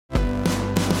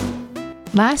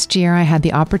Last year, I had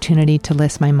the opportunity to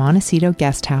list my Montecito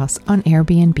guest house on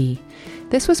Airbnb.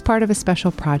 This was part of a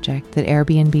special project that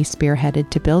Airbnb spearheaded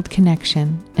to build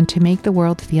connection and to make the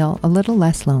world feel a little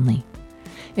less lonely.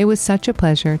 It was such a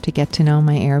pleasure to get to know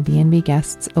my Airbnb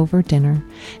guests over dinner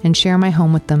and share my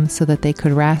home with them so that they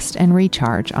could rest and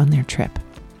recharge on their trip.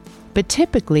 But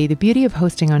typically, the beauty of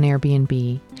hosting on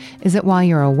Airbnb is that while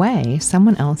you're away,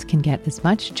 someone else can get as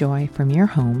much joy from your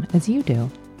home as you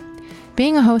do.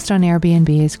 Being a host on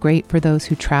Airbnb is great for those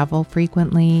who travel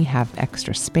frequently, have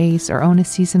extra space, or own a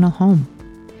seasonal home.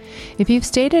 If you've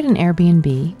stayed at an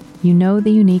Airbnb, you know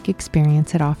the unique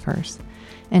experience it offers.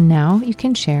 And now you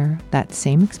can share that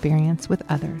same experience with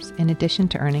others in addition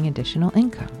to earning additional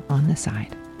income on the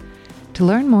side. To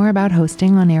learn more about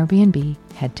hosting on Airbnb,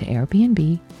 head to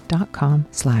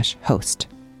airbnb.com/host.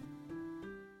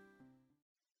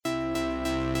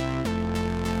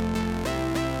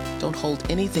 Don't hold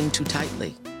anything too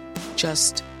tightly.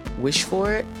 Just wish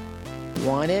for it,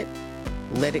 want it,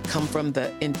 let it come from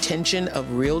the intention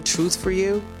of real truth for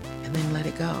you, and then let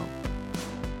it go.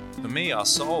 For me, our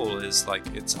soul is like,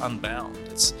 it's unbound,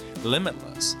 it's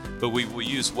limitless, but we will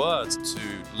use words to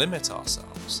limit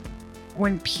ourselves.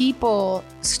 When people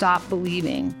stop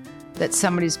believing that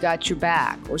somebody's got your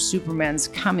back or Superman's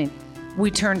coming, we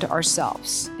turn to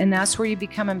ourselves, and that's where you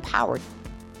become empowered.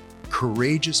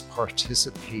 Courageous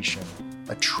participation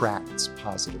attracts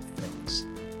positive things.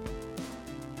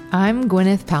 I'm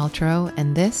Gwyneth Paltrow,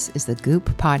 and this is the Goop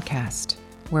Podcast,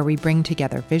 where we bring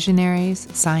together visionaries,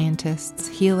 scientists,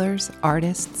 healers,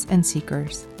 artists, and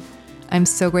seekers. I'm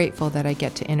so grateful that I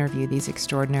get to interview these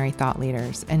extraordinary thought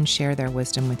leaders and share their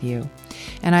wisdom with you.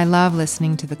 And I love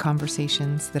listening to the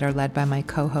conversations that are led by my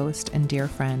co-host and dear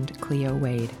friend, Cleo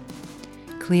Wade.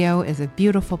 Cleo is a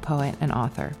beautiful poet and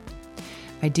author.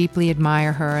 I deeply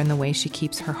admire her and the way she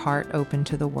keeps her heart open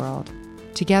to the world.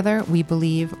 Together, we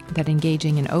believe that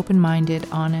engaging in open-minded,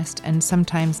 honest, and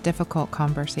sometimes difficult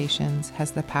conversations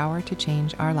has the power to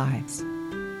change our lives.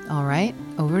 All right,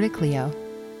 over to Cleo.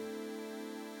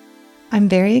 I'm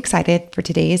very excited for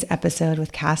today's episode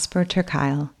with Casper ter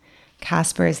Kuile.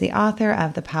 Casper is the author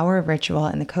of The Power of Ritual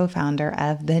and the co-founder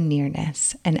of The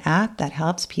Nearness, an app that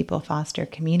helps people foster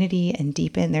community and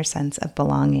deepen their sense of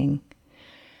belonging.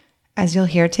 As you'll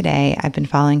hear today, I've been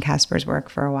following Casper's work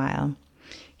for a while.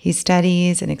 He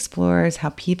studies and explores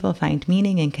how people find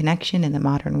meaning and connection in the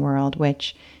modern world,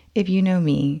 which, if you know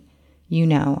me, you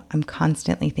know I'm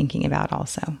constantly thinking about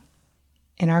also.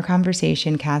 In our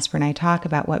conversation, Casper and I talk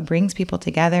about what brings people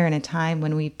together in a time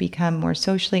when we've become more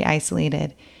socially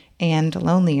isolated and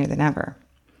lonelier than ever.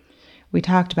 We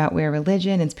talked about where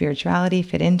religion and spirituality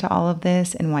fit into all of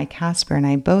this and why Casper and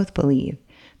I both believe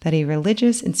that a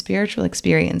religious and spiritual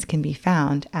experience can be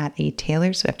found at a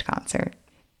Taylor Swift concert.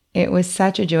 It was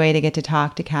such a joy to get to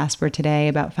talk to Casper today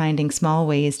about finding small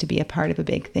ways to be a part of a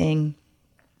big thing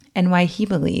and why he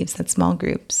believes that small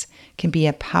groups can be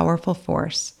a powerful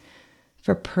force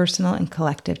for personal and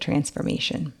collective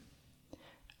transformation.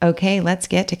 Okay, let's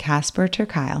get to Casper ter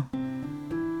Kuile.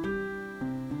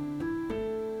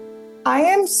 I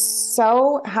am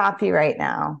so happy right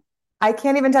now. I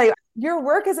can't even tell you. Your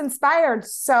work has inspired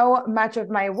so much of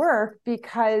my work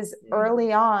because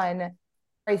early on,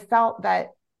 I felt that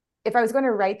if I was going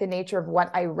to write the nature of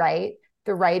what I write,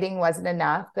 the writing wasn't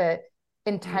enough. The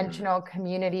intentional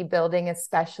community building,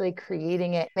 especially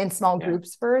creating it in small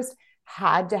groups first,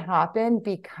 had to happen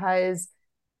because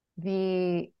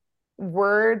the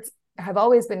words have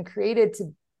always been created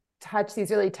to touch these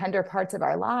really tender parts of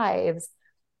our lives.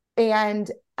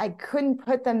 And I couldn't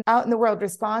put them out in the world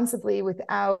responsibly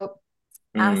without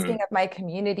asking of my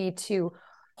community to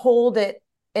hold it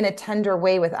in a tender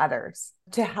way with others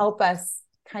to help us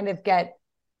kind of get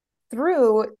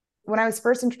through. When I was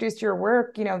first introduced to your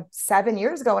work, 7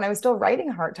 years ago, when I was still writing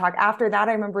Heart Talk, after that,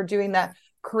 I remember doing the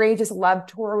Courageous Love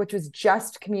Tour, which was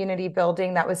just community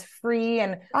building that was free.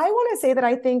 And I want to say that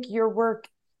I think your work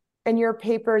and your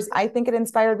papers, I think it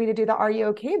inspired me to do the Are You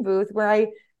Okay booth, where I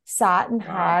sat and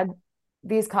had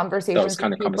these conversations. Those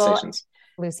kind of conversations.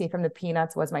 Lucy from the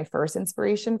Peanuts was my first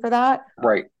inspiration for that.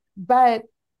 Right. But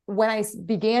when I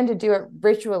began to do it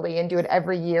ritually and do it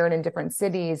every year and in different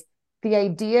cities, the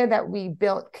idea that we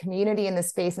built community in the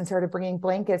space and started bringing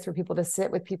blankets for people to sit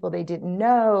with people they didn't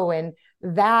know. And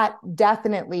that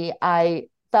definitely, I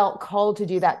felt called to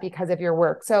do that because of your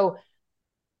work. So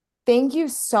thank you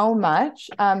so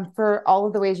much for all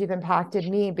of the ways you've impacted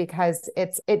me, because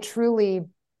it truly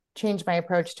changed my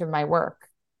approach to my work.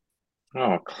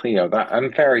 Oh, Cleo,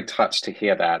 I'm very touched to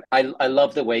hear that. I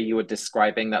love the way you were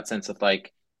describing that sense of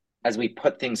like, as we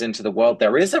put things into the world,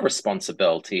 there is a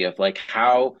responsibility of like,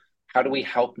 how how do we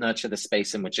help nurture the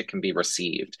space in which it can be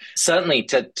received? Certainly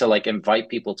to like invite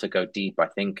people to go deep, I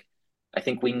think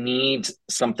we need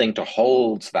something to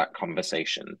hold that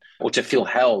conversation or to feel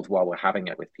held while we're having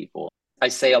it with people. I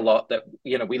say a lot that,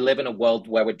 we live in a world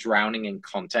where we're drowning in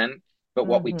content, but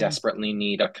what we desperately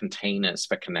need are containers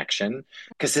for connection,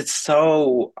 because it's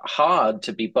so hard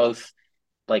to be both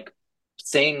like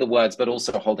saying the words, but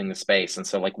also holding the space. And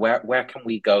so like, where can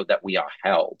we go that we are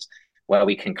held, where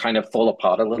we can kind of fall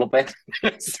apart a little bit?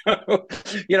 So,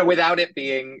 without it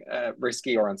being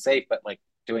risky or unsafe, but like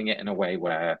doing it in a way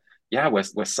where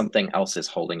something else is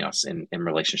holding us in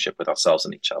relationship with ourselves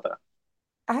and each other.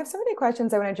 I have so many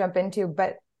questions I want to jump into,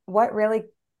 but what really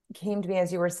came to me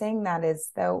as you were saying that is,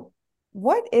 though,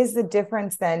 what is the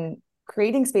difference then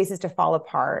creating spaces to fall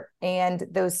apart and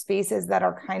those spaces that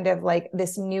are kind of like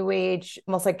this new age,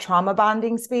 almost like trauma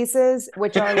bonding spaces,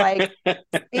 which are like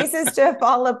spaces to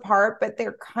fall apart, but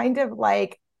they're kind of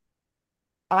like,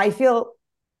 I feel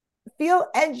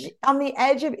on the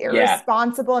edge of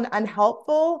irresponsible and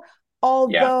unhelpful,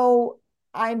 although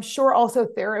I'm sure also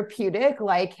therapeutic,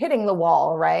 like hitting the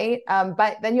wall, right?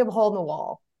 But then you have a hole in the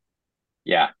wall.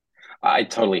 Yeah, I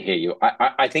totally hear you.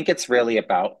 I think it's really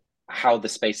about how the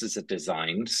spaces are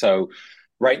designed. So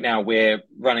right now we're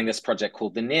running this project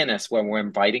called The Nearness, where we're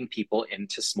inviting people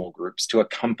into small groups to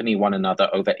accompany one another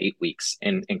over 8 weeks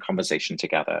in conversation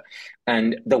together.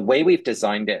 And the way we've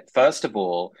designed it, first of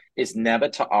all, is never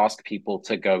to ask people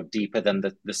to go deeper than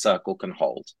the circle can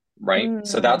hold, right?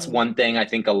 So that's one thing. I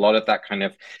think a lot of that kind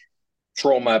of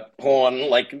trauma porn,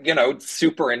 like,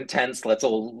 super intense, let's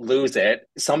all lose it.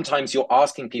 Sometimes you're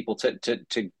asking people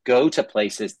to go to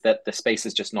places that the space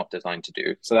is just not designed to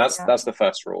do. So that's the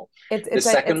first rule. It's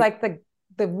like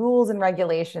the rules and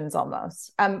regulations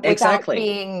almost, without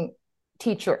being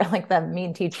teacher, like the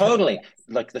mean teacher. Totally.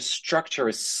 Like the structure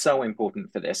is so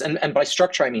important for this. And by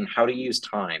structure, I mean how to use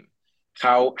time.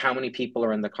 How many people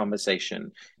are in the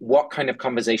conversation? What kind of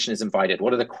conversation is invited?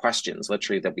 What are the questions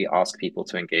literally that we ask people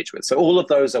to engage with? So all of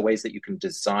those are ways that you can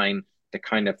design the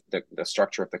kind of the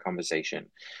structure of the conversation.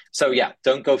 So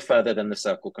don't go further than the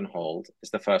circle can hold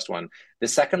is the first one. The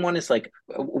second one is like,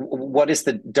 what is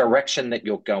the direction that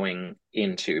you're going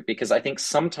into? Because I think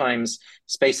sometimes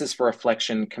spaces for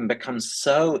reflection can become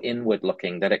so inward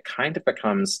looking that it kind of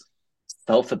becomes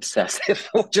self-obsessive,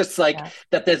 or just like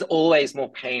that there's always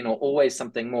more pain or always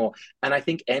something more. And I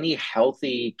think any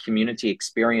healthy community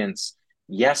experience,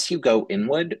 yes, you go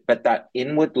inward, but that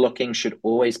inward looking should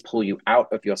always pull you out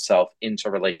of yourself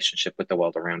into relationship with the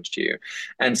world around you.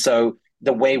 And so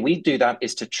the way we do that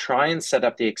is to try and set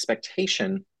up the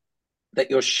expectation that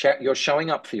you're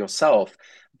showing up for yourself,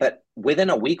 but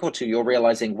within a week or two, you're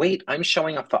realizing, wait, I'm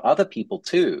showing up for other people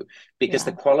too, because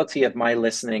the quality of my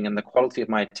listening and the quality of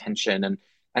my attention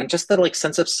and just the like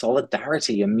sense of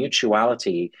solidarity and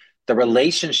mutuality, the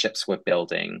relationships we're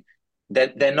building,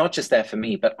 they're not just there for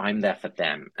me, but I'm there for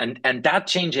them. And that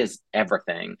changes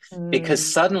everything,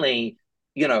 because suddenly,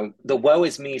 the woe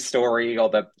is me story, or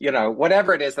the,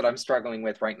 whatever it is that I'm struggling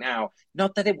with right now,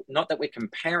 not that we're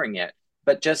comparing it,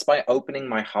 but just by opening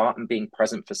my heart and being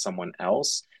present for someone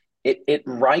else, it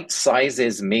right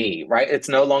sizes me, right? It's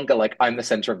no longer like I'm the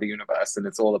center of the universe and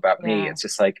it's all about me. It's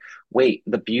just like, wait,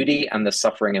 the beauty and the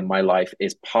suffering in my life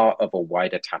is part of a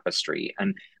wider tapestry.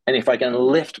 And if I can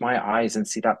lift my eyes and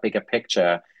see that bigger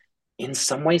picture, in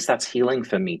some ways that's healing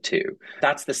for me too.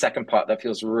 That's the second part that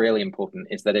feels really important,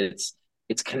 is that it's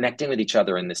connecting with each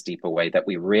other in this deeper way, that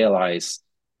we realize,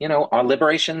 our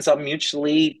liberations are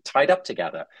mutually tied up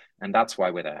together. And that's why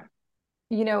we're there.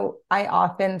 I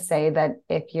often say that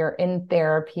if you're in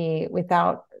therapy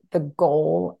without the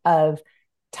goal of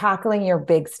tackling your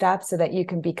big stuff so that you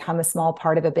can become a small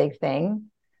part of a big thing,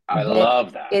 I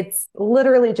love that. It's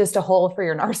literally just a hole for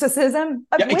your narcissism,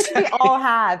 which we all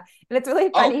have. And it's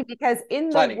really funny because in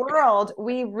the world,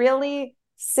 we really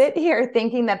sit here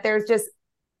thinking that there's just,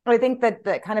 I think that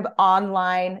the kind of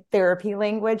online therapy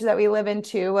language that we live in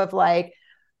too, of like,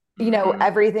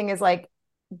 everything is like,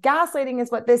 gaslighting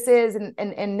is what this is, and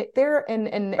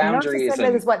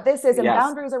narcissism is what this is, and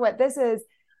boundaries are what this is,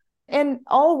 and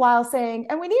all while saying,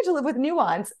 and we need to live with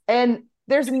nuance, and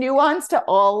there's nuance to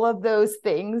all of those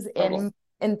things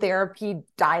in therapy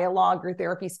dialogue or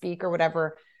therapy speak or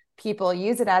whatever people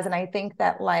use it as. And I think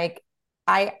that like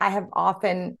I have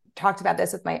often talked about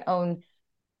this with my own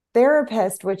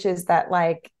therapist, which is that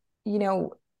like,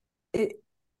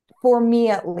 for me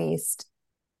at least,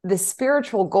 the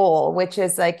spiritual goal, which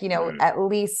is like, at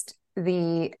least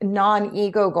the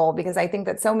non-ego goal, because I think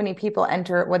that so many people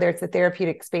enter, whether it's the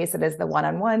therapeutic space that is the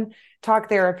one-on-one talk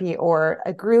therapy or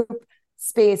a group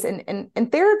space,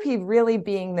 and therapy really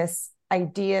being this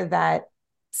idea that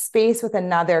space with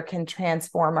another can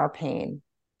transform our pain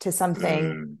to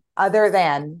something other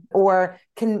than, or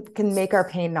can make our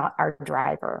pain not our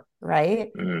driver,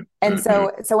 right? And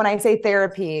so when I say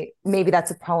therapy, maybe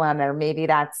that's a poem, or maybe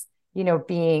that's, you know,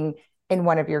 being in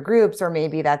one of your groups, or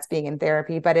maybe that's being in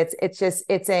therapy, but it's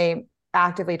a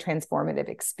actively transformative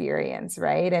experience,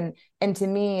 right? And to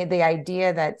me, the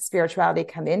idea that spirituality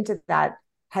come into that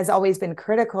has always been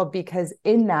critical, because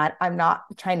in that, I'm not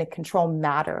trying to control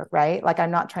matter, right? Like,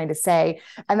 I'm not trying to say,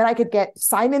 and then I could get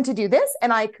Simon to do this,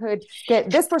 and I could get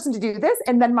this person to do this,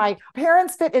 and then my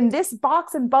parents fit in this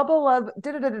box and bubble of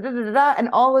da da da da da da, and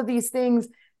all of these things,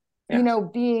 you know,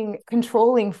 being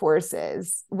controlling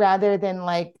forces rather than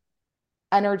like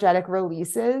energetic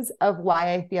releases of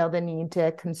why I feel the need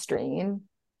to constrain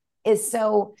is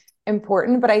so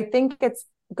important. But I think it's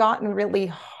gotten really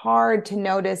hard to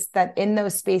notice that in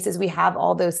those spaces, we have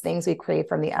all those things we crave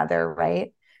from the other,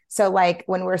 right? So like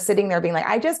when we're sitting there being like,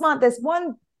 I just want this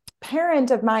one parent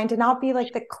of mine to not be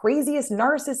like the craziest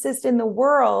narcissist in the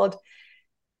world.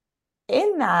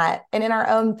 In that, and in our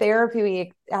own therapy,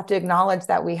 we have to acknowledge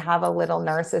that we have a little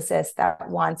narcissist that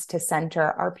wants to center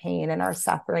our pain and our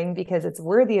suffering because it's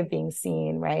worthy of being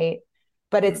seen, right?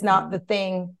 But it's not the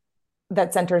thing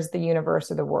that centers the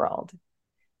universe or the world.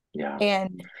 Yeah.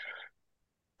 And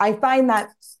I find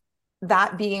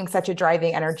that being such a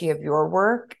driving energy of your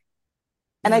work.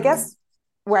 And I guess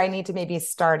where I need to maybe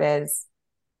start is,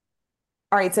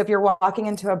 all right, so if you're walking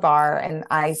into a bar and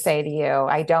I say to you,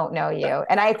 I don't know you,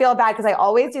 and I feel bad because I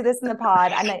always do this in the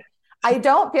pod, and I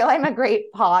don't feel I'm a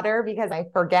great podder because I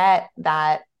forget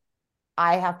that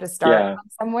I have to start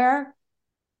somewhere.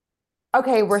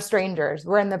 Okay, we're strangers.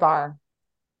 We're in the bar.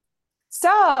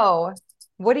 So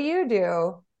what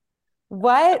do?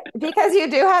 Because you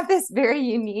do have this very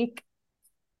unique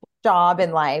job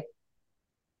in life.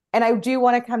 And I do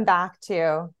want to come back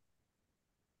to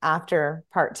after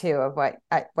part 2 of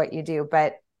what you do,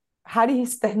 but how do you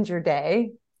spend your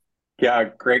day? Yeah,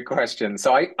 great question.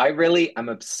 So I really am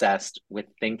obsessed with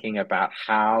thinking about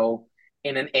how,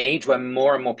 in an age where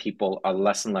more and more people are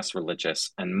less and less religious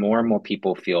and more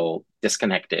people feel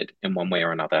disconnected in one way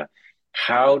or another,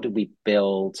 how do we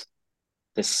build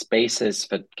the spaces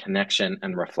for connection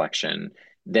and reflection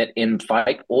that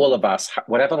invite all of us,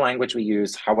 whatever language we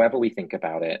use, however we think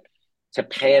about it, to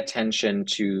pay attention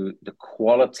to the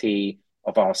quality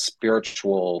of our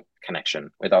spiritual connection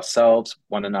with ourselves,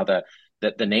 one another,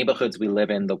 the neighborhoods we live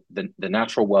in, the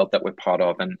natural world that we're part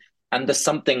of, and the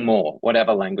something more,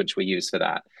 whatever language we use for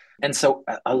that. And so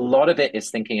a lot of it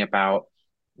is thinking about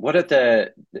what are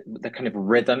the kind of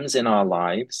rhythms in our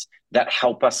lives that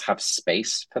help us have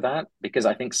space for that? Because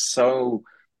I think so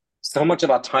much of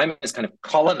our time is kind of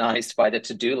colonized by the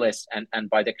to-do list and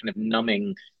by the kind of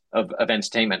numbing of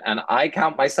entertainment. And I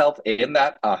count myself in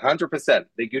that 100%.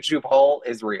 The YouTube hole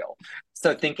is real.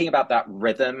 So thinking about that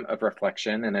rhythm of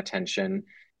reflection and attention,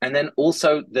 and then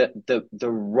also the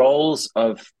roles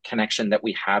of connection that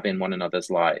we have in one another's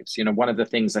lives. You know, one of the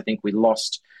things I think we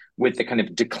lost with the kind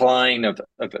of decline of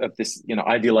this, you know,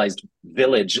 idealized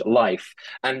village life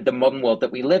and the modern world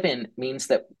that we live in means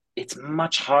that it's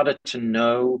much harder to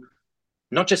know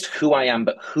not just who I am,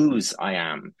 but whose I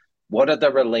am. What are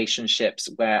the relationships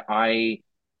where I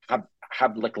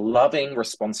have like loving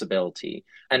responsibility?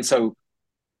 And so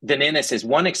the nearness is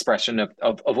one expression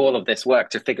of all of this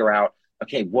work to figure out,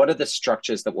 okay, what are the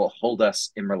structures that will hold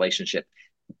us in relationship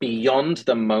beyond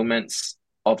the moments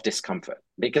of discomfort?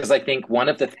 Because I think one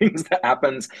of the things that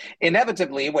happens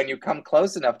inevitably when you come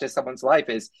close enough to someone's life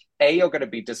is A, you're going to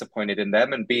be disappointed in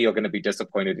them, and B, you're going to be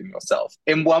disappointed in yourself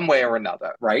in one way or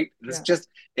another, right? It's just,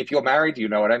 if you're married, you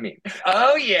know what I mean.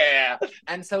 Oh yeah.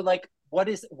 And so like, what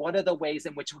are the ways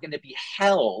in which we're going to be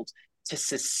held to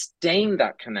sustain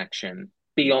that connection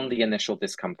beyond the initial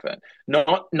discomfort,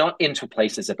 not into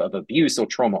places of abuse or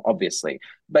trauma, obviously,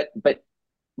 but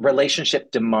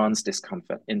relationship demands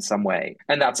discomfort in some way.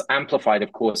 And that's amplified,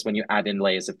 of course, when you add in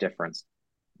layers of difference.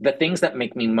 The things that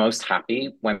make me most happy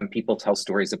when people tell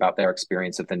stories about their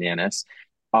experience of the nearness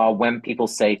are when people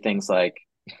say things like,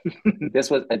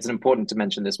 it's important to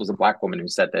mention, this was a Black woman who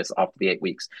said this after the 8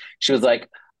 weeks. She was like,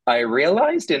 I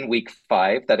realized in week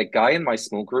 5 that a guy in my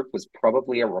small group was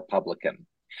probably a Republican,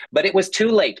 but it was too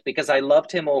late because I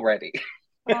loved him already.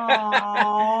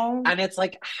 And it's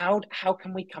like, how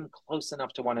can we come close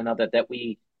enough to one another that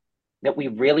we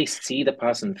really see the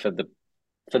person for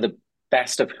the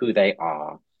best of who they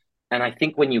are? And I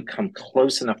think when you come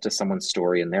close enough to someone's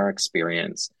story and their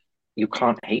experience, you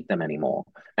can't hate them anymore.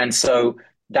 And so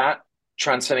that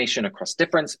transformation across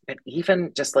difference, but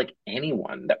even just like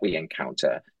anyone that we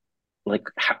encounter, like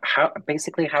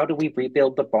how do we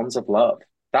rebuild the bonds of love?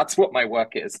 That's what my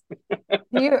work is.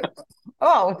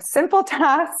 Simple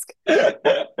task.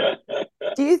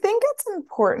 Do you think it's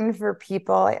important for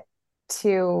people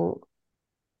to,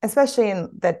 especially in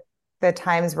the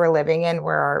times we're living in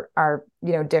where our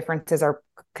differences are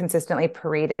consistently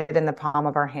paraded in the palm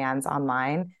of our hands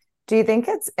online, do you think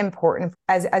it's important,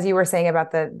 as you were saying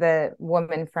about the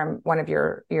woman from one of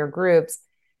your groups,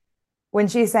 when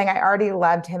she's saying, I already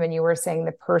loved him, and you were saying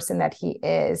the person that he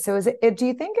is. So do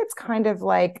you think it's kind of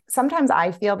like, sometimes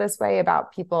I feel this way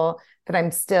about people that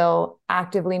I'm still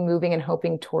actively moving and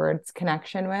hoping towards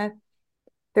connection with.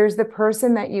 There's the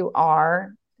person that you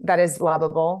are that is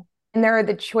lovable. And there are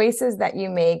the choices that you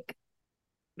make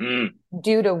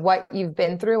due to what you've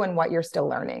been through and what you're still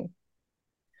learning.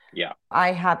 Yeah.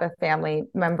 I have a family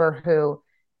member who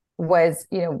was,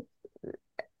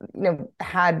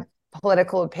 had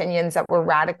political opinions that were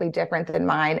radically different than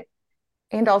mine,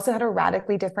 and also had a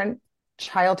radically different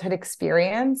childhood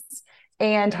experience,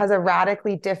 and has a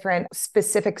radically different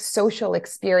specific social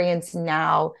experience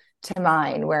now to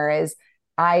mine. Whereas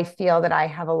I feel that I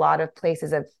have a lot of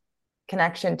places of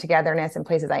connection, togetherness, and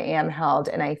places I am held.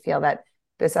 And I feel that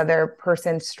this other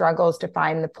person struggles to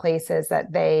find the places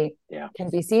that they can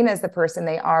be seen as the person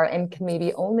they are, and can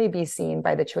maybe only be seen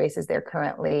by the choices they're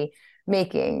currently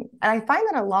making. And I find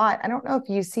that a lot. I don't know if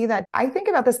you see that. I think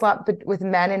about this a lot, but with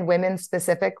men and women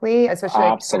specifically, especially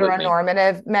like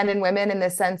heteronormative men and women, in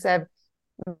the sense of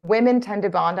women tend to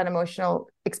bond on emotional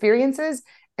experiences,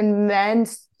 and men,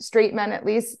 straight men at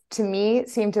least to me,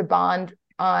 seem to bond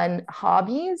on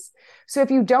hobbies. So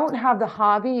if you don't have the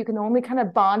hobby, you can only kind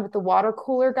of bond with the water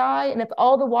cooler guy. And if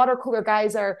all the water cooler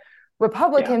guys are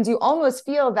Republicans, you almost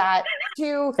feel that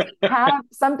to have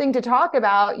something to talk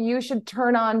about, you should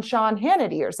turn on Sean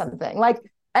Hannity or something.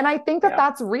 And I think that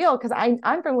that's real, because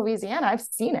I'm from Louisiana. I've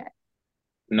seen it.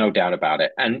 No doubt about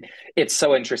it. And it's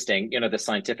so interesting. The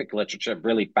scientific literature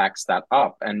really backs that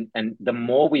up. And the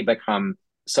more we become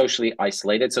socially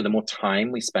isolated, so the more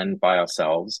time we spend by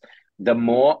ourselves, the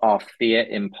more our fear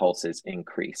impulses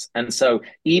increase. And so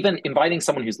even inviting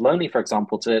someone who's lonely, for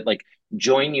example, to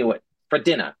join you for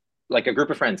dinner, like a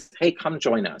group of friends, hey, come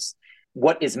join us.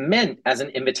 What is meant as an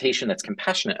invitation that's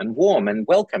compassionate and warm and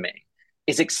welcoming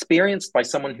is experienced by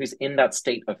someone who's in that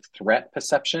state of threat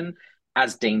perception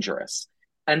as dangerous.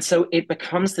 And so it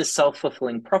becomes this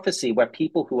self-fulfilling prophecy where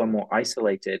people who are more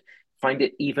isolated find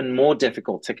it even more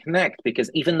difficult to connect, because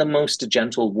even the most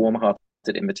gentle,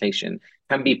 warm-hearted invitation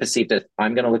can be perceived as,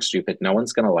 I'm going to look stupid, no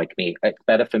one's going to like me, it's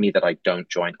better for me that I don't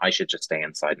join, I should just stay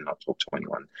inside and not talk to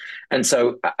anyone. And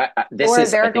so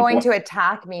they're going to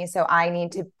attack me, so I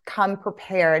need to come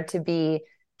prepared to be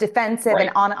defensive and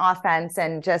on offense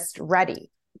and just ready.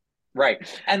 Right.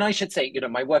 And I should say,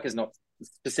 my work is not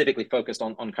specifically focused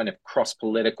on kind of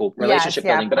cross-political relationship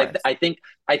building, but I think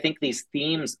these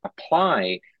themes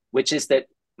apply, which is that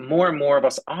more and more of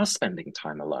us are spending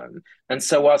time alone. And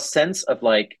so our sense of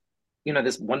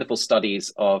there's wonderful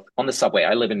studies on the subway.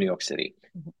 I live in New York City.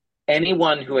 Mm-hmm.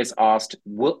 Anyone who is asked,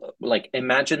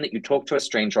 imagine that you talk to a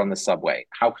stranger on the subway.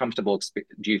 How comfortable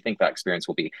do you think that experience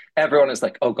will be? Everyone is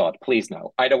like, oh God, please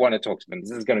no. I don't want to talk to them.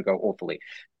 This is going to go awfully.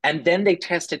 And then they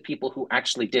tested people who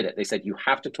actually did it. They said, you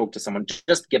have to talk to someone,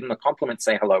 just give them a compliment,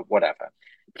 say hello, whatever.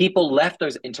 People left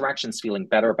those interactions feeling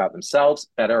better about themselves,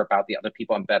 better about the other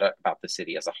people, and better about the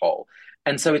city as a whole.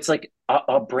 And so it's like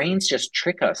our brains just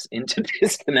trick us into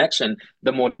disconnection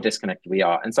the more disconnected we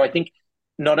are. And so I think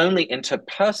not only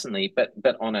interpersonally, but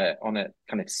on a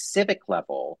kind of civic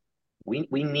level, we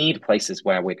need places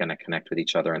where we're going to connect with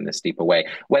each other in this deeper way,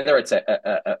 whether it's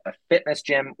a fitness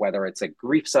gym, whether it's a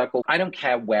grief circle. I don't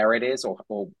care where it is or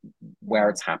where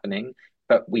it's happening,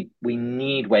 but we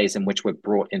need ways in which we're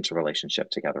brought into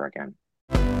relationship together again.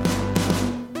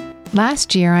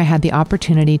 Last year, I had the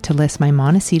opportunity to list my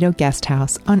Montecito guest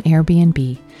house on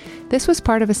Airbnb. This was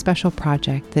part of a special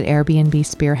project that Airbnb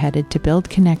spearheaded to build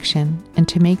connection and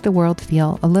to make the world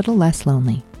feel a little less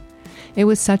lonely. It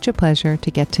was such a pleasure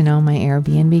to get to know my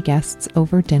Airbnb guests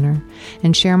over dinner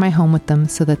and share my home with them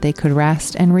so that they could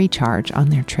rest and recharge on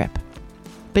their trip.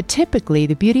 But typically,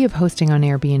 the beauty of hosting on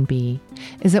Airbnb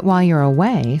is that while you're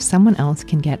away, someone else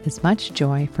can get as much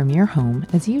joy from your home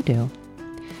as you do.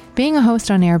 Being a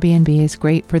host on Airbnb is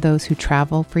great for those who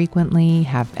travel frequently,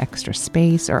 have extra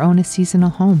space, or own a seasonal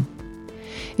home.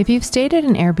 If you've stayed at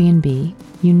an Airbnb,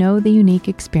 you know the unique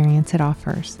experience it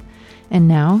offers. And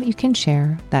now you can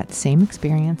share that same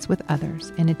experience with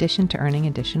others in addition to earning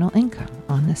additional income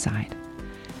on the side.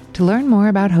 To learn more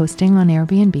about hosting on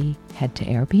Airbnb, head to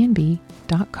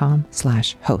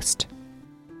airbnb.com/host.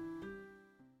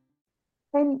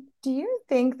 And do you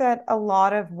think that a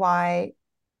lot of why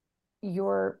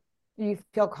your you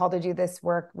feel called to do this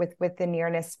work with the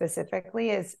nearness specifically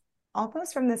is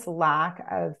almost from this lack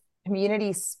of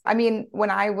community. I mean, when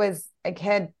I was a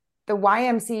kid, the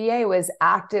YMCA was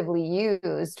actively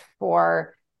used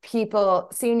for people,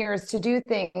 seniors, to do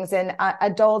things, and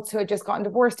adults who had just gotten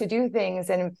divorced to do things.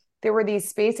 And there were these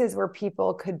spaces where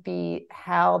people could be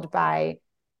held by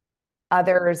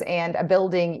others and a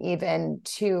building even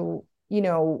to, you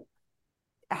know,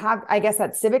 have, I guess,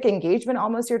 that civic engagement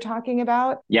almost you're talking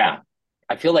about. Yeah.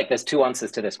 I feel like there's two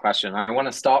answers to this question. I want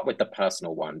to start with the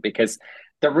personal one, because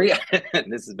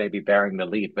this is maybe bearing the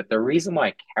lead, but the reason why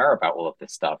I care about all of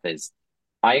this stuff is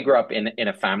I grew up in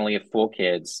a family of 4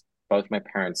 kids, both my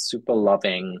parents, super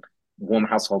loving, warm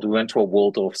household. We went to a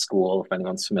Waldorf school, if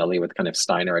anyone's familiar with kind of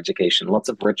Steiner education, lots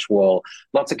of ritual,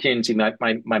 lots of community.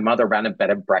 My mother ran a bed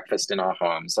and breakfast in our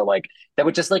home. So like, there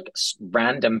were just like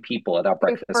random people at our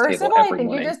breakfast table every morning. First of all, I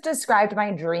think you just described my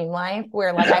dream life,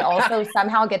 where like I also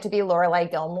somehow get to be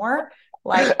Lorelai Gilmore.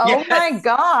 Like, oh yes. My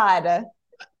God.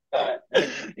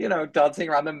 You know, dancing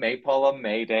around the maypole on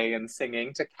May Day and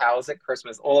singing to cows at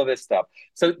Christmas, all of this stuff.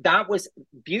 So that was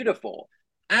beautiful.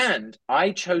 And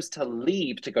I chose to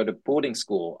leave to go to boarding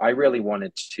school. I really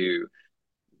wanted to,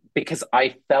 because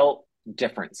I felt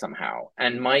different somehow.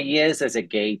 And my years as a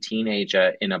gay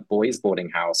teenager in a boys' boarding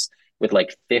house with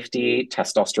like 50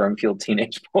 testosterone-fueled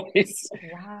teenage boys,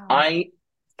 wow. I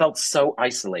felt so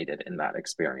isolated in that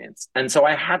experience. And so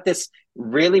I had this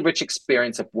really rich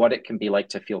experience of what it can be like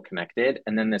to feel connected.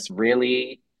 And then this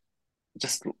really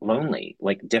just lonely,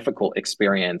 like difficult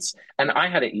experience. And I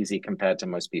had it easy compared to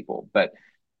most people, but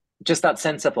just that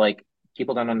sense of like,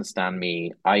 people don't understand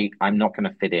me. I'm not going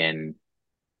to fit in.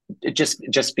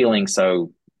 Just feeling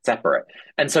so separate.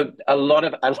 And so a lot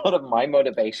of my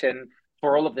motivation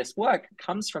for all of this work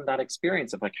comes from that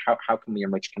experience of like, how can we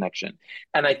enrich connection?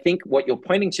 And I think what you're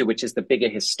pointing to, which is the bigger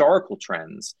historical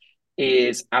trends,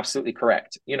 is absolutely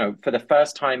correct. You know, for the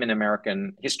first time in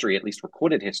American history, at least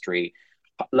recorded history,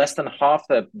 less than half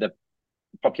the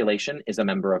population is a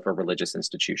member of a religious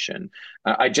institution.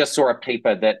 I just saw a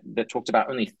paper that talked about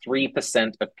only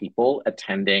 3% of people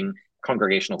attending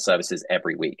congregational services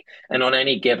every week. And on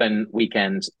any given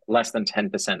weekend, less than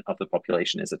 10% of the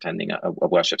population is attending a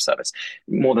worship service.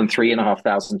 More than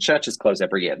 3,500 churches close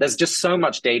every year. There's just so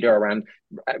much data around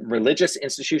religious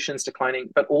institutions declining,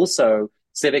 but also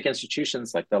civic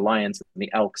institutions like the Lions and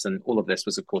the Elks, and all of this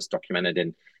was, of course, documented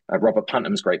in Robert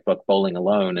Putnam's great book, Bowling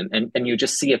Alone. And you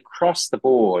just see across the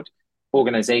board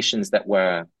organizations that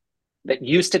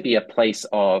used to be a place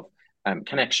of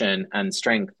connection and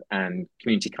strength and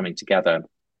community coming together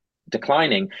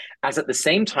declining, as at the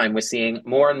same time we're seeing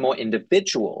more and more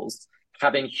individuals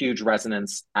having huge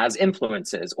resonance as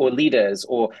influencers or leaders,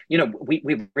 or, you know, we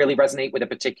really resonate with a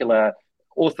particular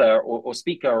author or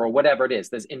speaker or whatever it is.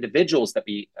 There's individuals that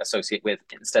we associate with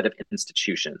instead of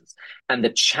institutions. And the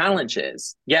challenge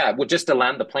is, well, just to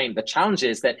land the plane, the challenge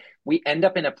is that we end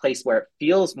up in a place where it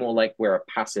feels more like we're a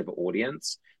passive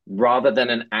audience rather than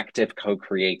an active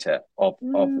co-creator of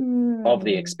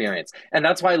the experience. And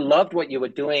that's why I loved what you were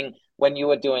doing when you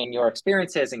were doing your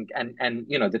experiences, and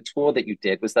you know, the tour that you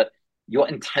did, was that you're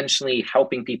intentionally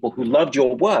helping people who loved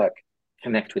your work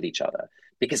connect with each other,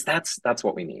 because that's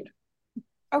what we need.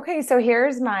 Okay, so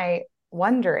here's my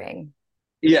wondering.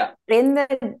 Yeah. And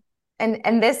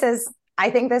this is, I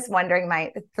think this wondering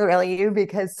might thrill you,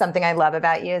 because something I love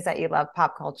about you is that you love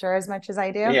pop culture as much as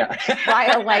I do. Yeah.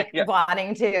 While like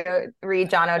wanting to read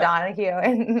John O'Donohue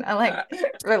and like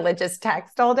religious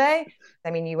text all day.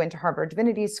 I mean, you went to Harvard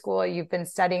Divinity School. You've been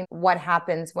studying what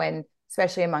happens when,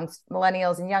 especially amongst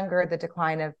millennials and younger, the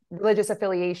decline of religious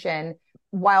affiliation,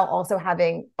 while also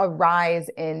having a rise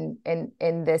in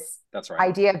this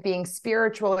idea of being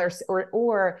spiritual,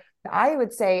 or I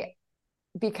would say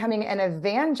becoming an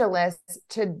evangelist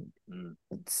to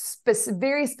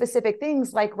very specific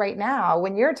things. Like right now,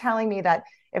 when you're telling me that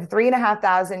if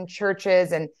 3,500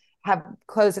 churches and have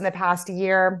closed in the past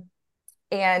year,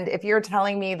 and if you're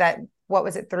telling me that, what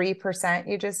was it, 3%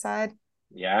 you just said?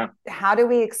 Yeah. How do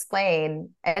we explain,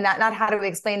 and not how do we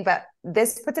explain, but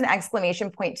this puts an exclamation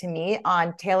point to me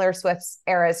on Taylor Swift's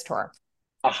Eras Tour.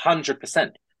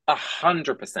 100%.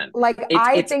 100%. Like,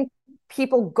 I think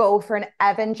people go for an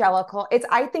evangelical.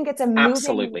 I think it's a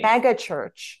moving mega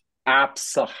church.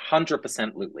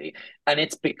 100%. And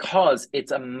it's because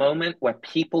it's a moment where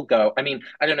people go, I mean,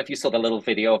 I don't know if you saw the little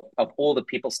video of all the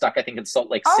people stuck, I think, in Salt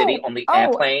Lake City on the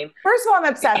airplane. First of all, I'm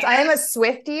obsessed. I am a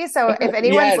Swiftie. So if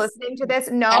anyone's listening to this,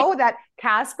 know that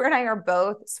Casper and I are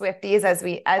both Swifties as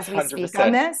we 100%. Speak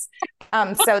on this.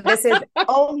 So this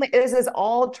is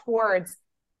all towards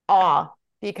awe,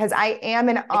 because I am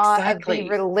in awe of the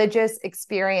religious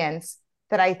experience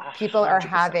that people are 100%.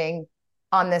 having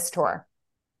on this tour?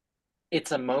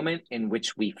 It's a moment in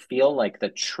which we feel like the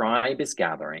tribe is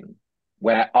gathering,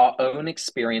 where our own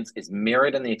experience is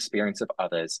mirrored in the experience of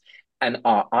others, and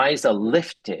our eyes are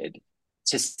lifted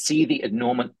to see the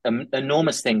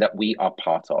enormous thing that we are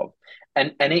part of.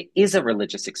 And it is a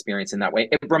religious experience in that way.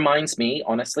 It reminds me,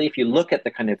 honestly, if you look at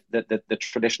the kind of the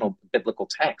traditional biblical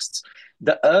texts,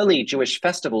 the early Jewish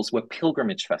festivals were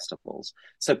pilgrimage festivals.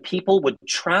 So people would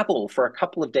travel for a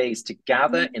couple of days to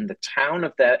gather in the town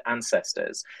of their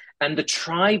ancestors, and the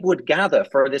tribe would gather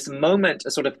for this moment,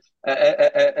 a sort of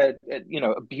a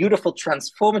beautiful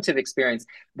transformative experience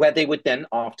where they would then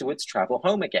afterwards travel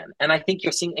home again. And I think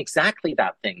you're seeing exactly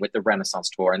that thing with the Renaissance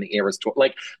tour and the Eras tour.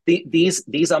 Like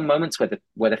these are moments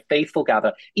where the faithful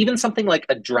gather. Even something like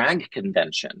a drag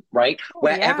convention, right?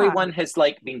 Where everyone has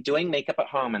like been doing makeup at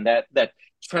home, and they're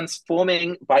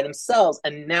transforming by themselves,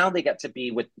 and now they get to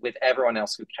be with everyone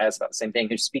else who cares about the same thing,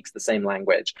 who speaks the same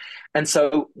language. And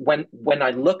so when I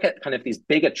look at kind of these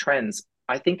bigger trends,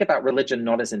 I think about religion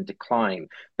not as in decline,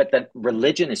 but that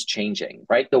religion is changing,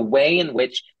 right? The way in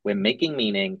which we're making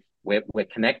meaning, we're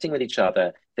connecting with each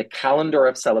other, the calendar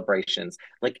of celebrations,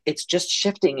 like it's just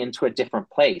shifting into a different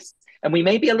place. And we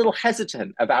may be a little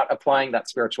hesitant about applying that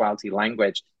spirituality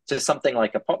language to something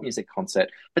like a pop music concert,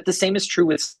 but the same is true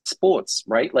with sports,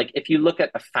 right? Like if you look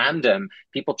at a fandom,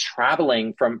 people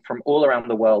traveling from all around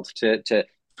the world to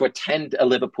attend a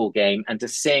Liverpool game and to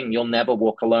sing "You'll Never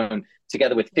Walk Alone"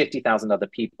 together with 50,000 other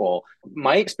people.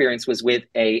 My experience was with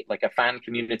a fan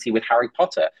community with Harry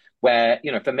Potter, where,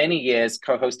 for many years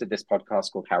co-hosted this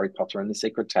podcast called Harry Potter and the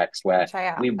Sacred Text, where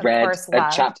we read a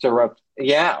chapter of,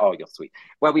 you're sweet,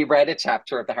 where we read a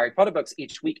chapter of the Harry Potter books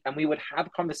each week, and we would have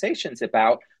conversations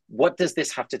about what does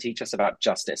this have to teach us about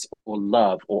justice or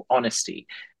love or honesty.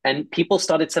 And people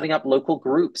started setting up local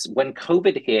groups. When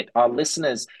COVID hit, our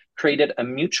listeners created a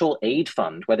mutual aid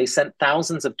fund where they sent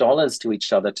thousands of dollars to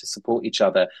each other to support each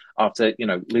other after,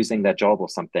 losing their job or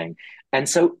something. And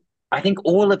so I think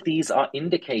all of these are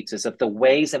indicators of the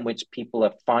ways in which people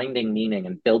are finding meaning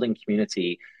and building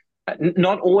community,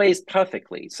 not always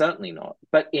perfectly, certainly not,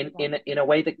 but in a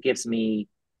way that gives me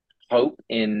hope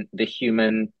in the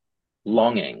human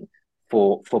longing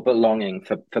for belonging,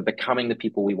 for becoming the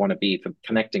people we want to be, for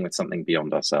connecting with something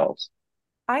beyond ourselves.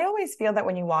 I always feel that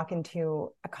when you walk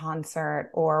into a concert,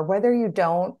 or whether you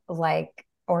don't like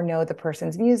or know the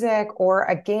person's music, or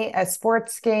a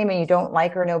sports game, and you don't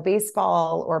like or know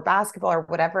baseball or basketball or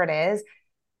whatever it is,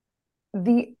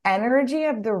 the energy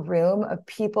of the room of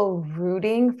people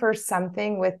rooting for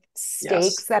something with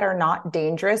stakes that are not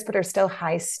dangerous but are still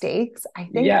high stakes, I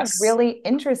think is really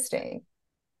interesting.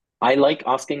 I like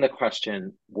asking the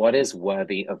question, what is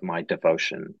worthy of my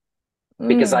devotion?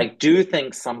 Because I do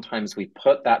think sometimes we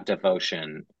put that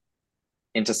devotion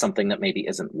into something that maybe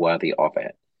isn't worthy of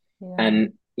it. Yeah.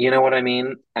 And you know what I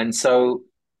mean? And so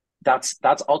that's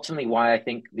ultimately why I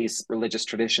think these religious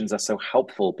traditions are so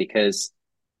helpful, because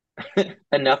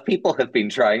enough people have been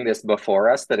trying this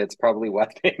before us that it's probably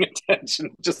worth paying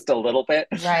attention just a little bit.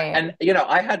 Right. And,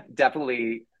 I had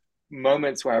definitely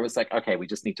moments where I was like, okay, we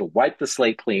just need to wipe the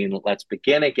slate clean. Let's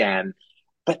begin again.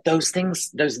 But those things,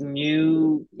 those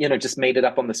new, just made it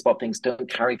up on the spot things, don't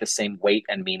carry the same weight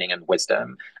and meaning and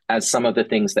wisdom as some of the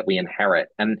things that we inherit.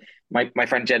 And my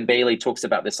friend Jen Bailey talks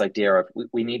about this idea of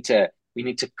we need to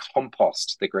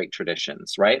compost the great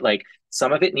traditions, right? Like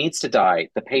some of it needs to die,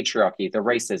 the patriarchy, the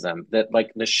racism, the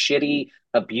shitty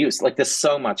abuse. Like there's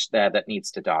so much there that needs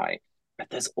to die,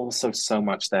 but there's also so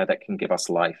much there that can give us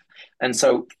life. And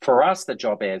so for us, the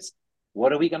job is,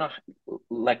 what are we going to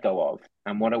let go of?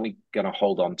 And what are we going to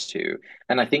hold on to?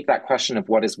 And I think that question of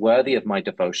what is worthy of my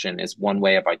devotion is one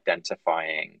way of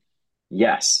identifying,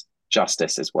 yes,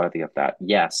 justice is worthy of that.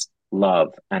 Yes,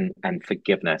 love and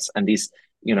forgiveness and these,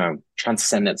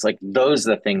 transcendence, like those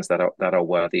are the things that are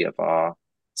worthy of our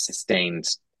sustained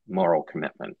moral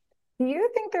commitment. Do you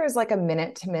think there's like a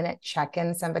minute-to-minute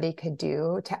check-in somebody could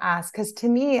do to ask? Because to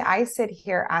me, I sit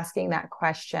here asking that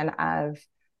question of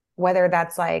whether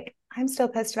that's like, I'm still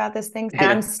pissed about this thing and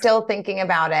I'm still thinking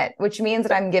about it, which means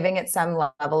that I'm giving it some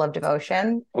level of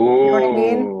devotion. Ooh. You know what I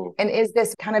mean? And is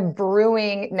this kind of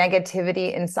brewing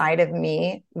negativity inside of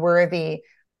me worthy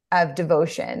of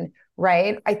devotion,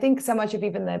 right? I think so much of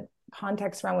even the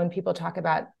context around when people talk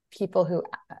about people who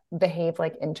behave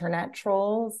like internet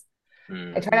trolls,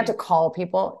 I try not to call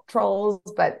people trolls,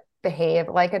 but behave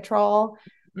like a troll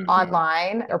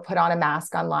online, or put on a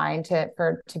mask online to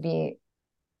be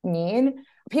mean.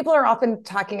 People are often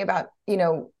talking about,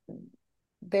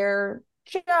 they're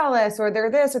jealous or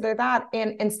they're this or they're that.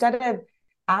 And instead of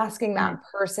asking that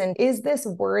person, is this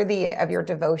worthy of your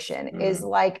devotion, is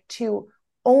like to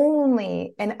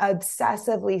only and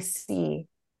obsessively see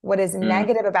what is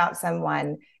negative about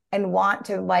someone and want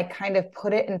to like kind of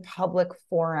put it in public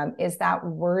forum, is that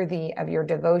worthy of your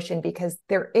devotion? Because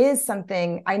there is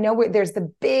something, I know there's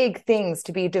the big things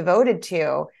to be devoted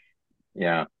to.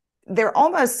 Yeah. They're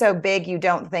almost so big you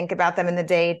don't think about them in the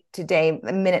day-to-day,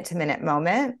 minute-to-minute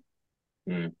moment.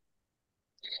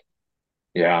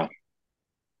 Yeah.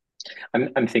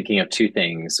 I'm thinking of two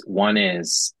things. One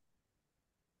is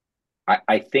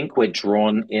I think we're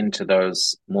drawn into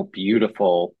those more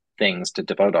beautiful things to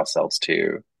devote ourselves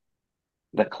to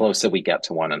the closer we get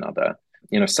to one another.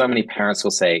 So many parents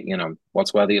will say,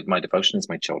 what's worthy of my devotion is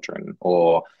my children,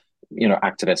 or,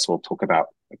 activists will talk about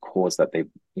a cause that they,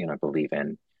 believe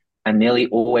in. And nearly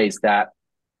always that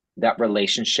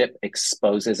relationship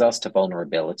exposes us to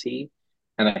vulnerability.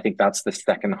 And I think that's the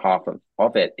second half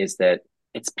of it, is that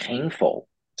it's painful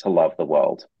to love the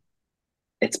world.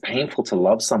 It's painful to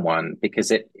love someone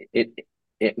because it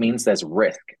means there's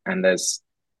risk and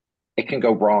it can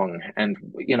go wrong. And,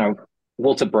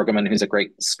 Walter Brueggemann, who's a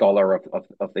great scholar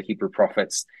of the Hebrew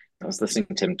prophets, I was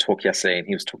listening to him talk yesterday, and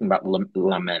he was talking about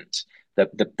lament,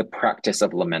 the practice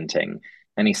of lamenting.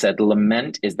 And he said,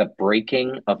 lament is the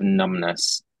breaking of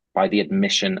numbness by the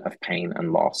admission of pain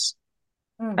and loss.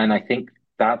 And I think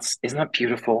isn't that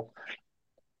beautiful?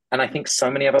 And I think so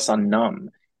many of us are numb.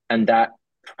 And that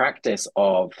practice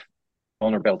of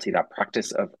vulnerability, that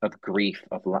practice of grief,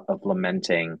 of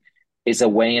lamenting, is a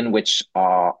way in which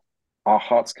our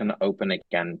hearts can open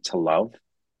again to love.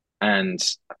 And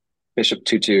Bishop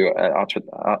Tutu,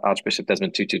 Archbishop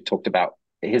Desmond Tutu, talked about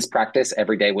his practice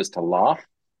every day was to laugh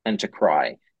and to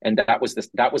cry. And that was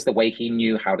the way he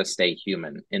knew how to stay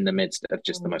human in the midst of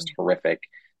just the most horrific,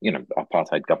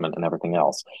 apartheid government and everything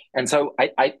else. And so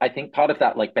I think part of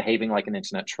that, like behaving like an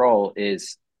internet troll,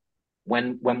 is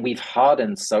when we've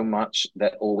hardened so much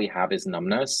that all we have is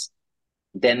numbness,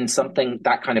 then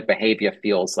that kind of behavior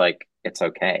feels like it's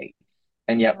okay.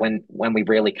 And yet when we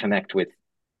really connect with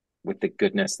the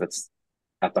goodness that's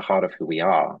at the heart of who we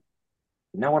are,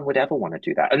 no one would ever want to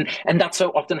do that. And that so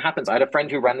often happens. I had a friend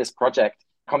who ran this project,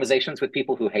 Conversations with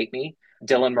People Who Hate Me,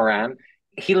 Dylan Moran.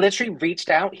 He literally reached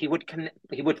out. He would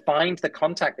find the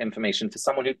contact information for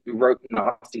someone who wrote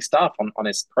nasty stuff on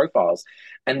his profiles,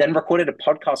 and then recorded a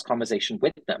podcast conversation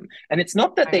with them. And it's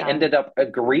not that they ended up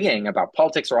agreeing about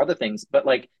politics or other things, but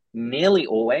like nearly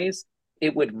always,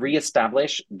 it would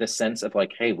reestablish the sense of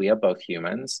like, hey, we are both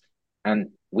humans, and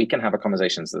we can have a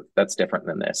conversation that's different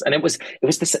than this. And it was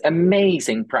this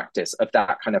amazing practice of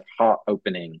that kind of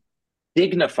heart-opening,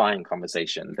 dignifying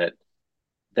conversation that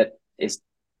is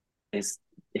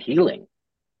healing.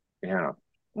 Yeah.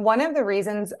 One of the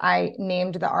reasons I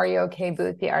named the Are You Okay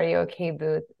booth the Are You Okay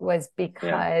booth was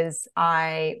because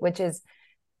which is,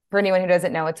 for anyone who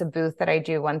doesn't know, it's a booth that I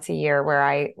do once a year where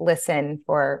I listen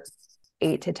for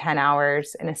 8 to 10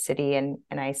 hours in a city, and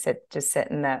I sit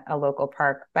in a local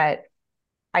park. But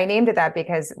I named it that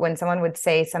because when someone would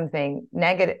say something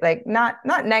negative, like not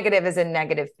negative as in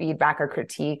negative feedback or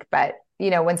critique, but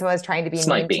when someone was trying to be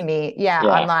mean to me,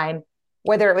 online,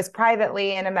 whether it was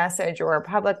privately in a message or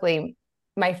publicly,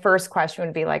 my first question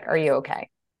would be like, are you okay?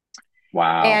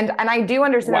 Wow. And I do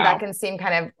understand that can seem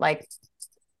kind of like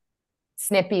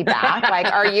snippy back,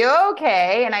 like, are you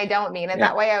okay? And I don't mean it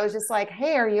that way. I was just like,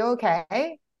 hey, are you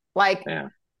okay? Like,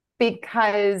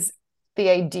 because the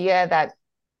idea that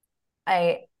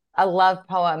a love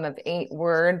poem of 8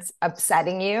 words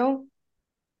upsetting you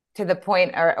to the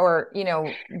point, or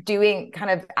doing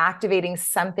kind of activating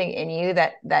something in you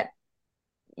that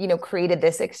created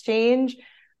this exchange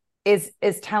is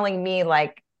telling me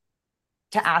like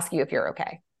to ask you if you're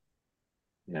okay.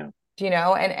 Yeah.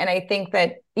 And I think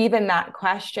that even that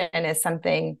question is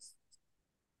something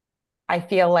I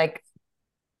feel like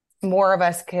more of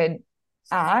us could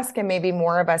ask, and maybe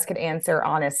more of us could answer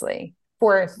honestly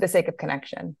for the sake of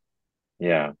connection.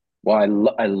 Yeah.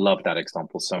 Well, I love that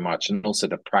example so much. And also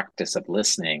the practice of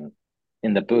listening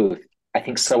in the booth. I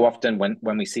think so often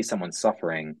when we see someone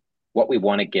suffering, what we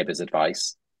want to give is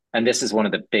advice. And this is one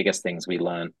of the biggest things we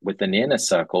learn with the nearness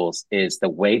circles, is the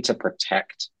way to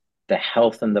protect the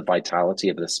health and the vitality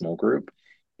of the small group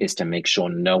is to make sure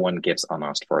no one gives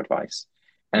unasked for advice.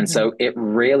 And so it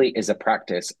really is a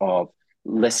practice of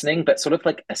listening, but sort of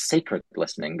like a sacred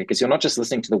listening, because you're not just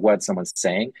listening to the words someone's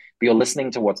saying, but you're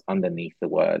listening to what's underneath the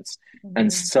words.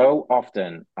 And so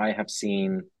often I have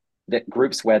seen that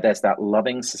groups where there's that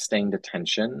loving, sustained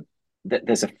attention, that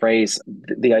there's a phrase,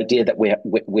 the idea that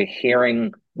we're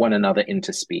hearing one another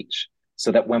into speech,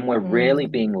 so that when we're really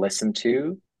being listened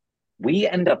to, we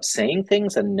end up saying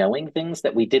things and knowing things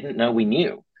that we didn't know we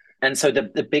knew. And so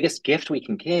the biggest gift we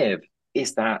can give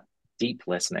is that deep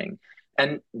listening.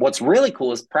 And what's really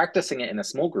cool is practicing it in a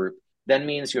small group then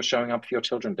means you're showing up for your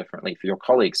children differently, for your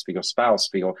colleagues, for your spouse,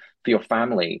 for your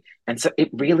family. And so it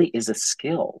really is a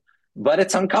skill, but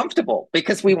it's uncomfortable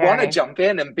because we want to jump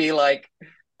in and be like,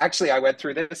 actually, I went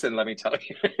through this and let me tell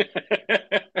you.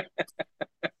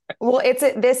 Well,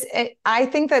 I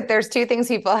think that there's two things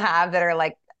people have that are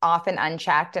like often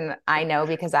unchecked. And I know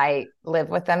because I live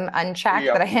with them unchecked,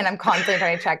 and I'm constantly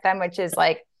trying to check them, which is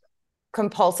like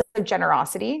compulsive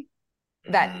generosity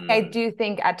that I do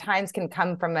think at times can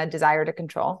come from a desire to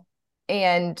control.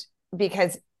 And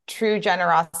because true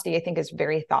generosity, I think, is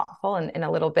very thoughtful and a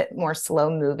little bit more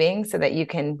slow moving so that you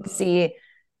can see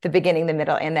the beginning, the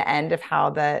middle, and the end of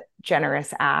how the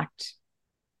generous act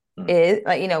is,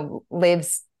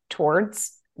 lives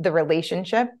towards the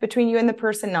relationship between you and the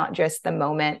person, not just the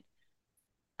moment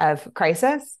of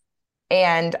crisis.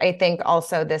 And I think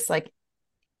also this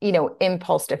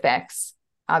impulse to fix,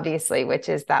 obviously, which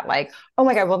is that like, oh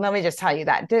my God, well, let me just tell you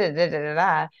that.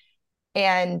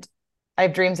 And I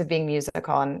have dreams of being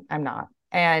musical and I'm not.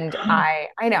 And I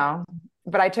know,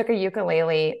 but I took a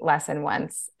ukulele lesson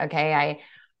once. Okay. I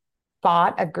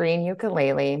bought a green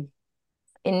ukulele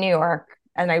in New York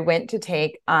and I went to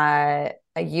take a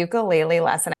ukulele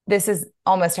lesson. This is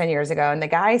almost 10 years ago. And the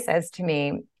guy says to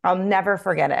me, I'll never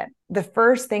forget it. The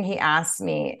first thing he asked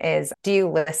me is, do you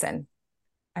listen?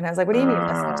 And I was like, what do you mean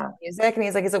listen to music? And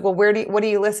he's like, well, what do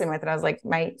you listen with? And I was like,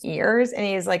 my ears. And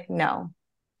he's like, no,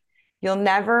 you'll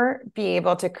never be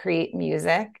able to create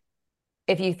music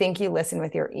if you think you listen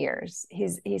with your ears.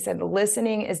 He said,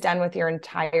 listening is done with your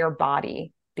entire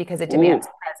body because it demands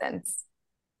presence.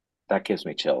 That gives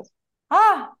me chills.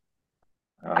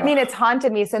 I mean, it's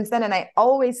haunted me since then. And I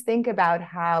always think about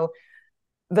how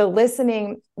the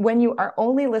listening, when you are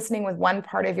only listening with one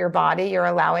part of your body, you're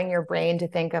allowing your brain to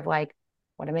think of like,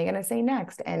 what am I going to say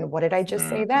next? And what did I just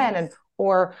say then?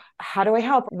 Or how do I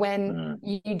help? When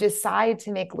you decide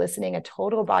to make listening a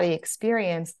total body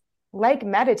experience, like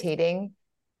meditating,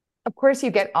 of course you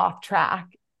get off track,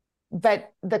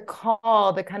 but the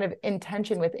call, the kind of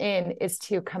intention within is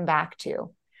to come back to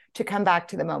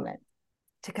the moment,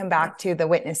 to come back to the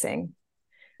witnessing.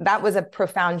 That was a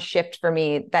profound shift for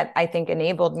me that I think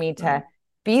enabled me to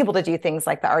be able to do things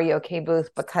like the Are You Okay booth,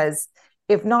 because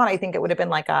if not, I think it would have been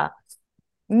like a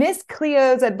Miss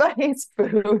Cleo's advice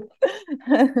booth.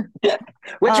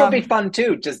 Which will be fun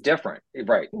too, just different.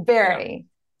 Right. Very.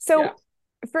 So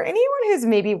for anyone who's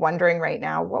maybe wondering right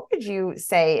now, what would you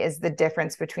say is the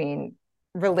difference between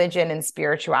religion and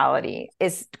spirituality?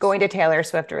 Is going to Taylor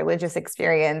Swift a religious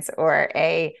experience or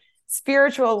a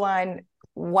spiritual one?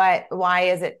 Why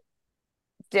is it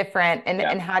different?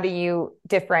 And how do you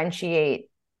differentiate,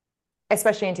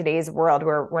 especially in today's world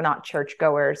where we're not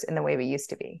churchgoers in the way we used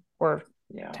to be, or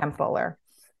temple or.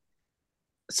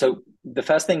 So the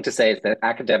first thing to say is that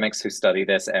academics who study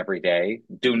this every day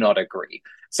do not agree.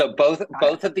 So both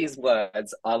of these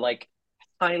words are like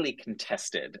highly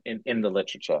contested in the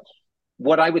literature.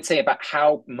 What I would say about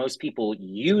how most people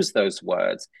use those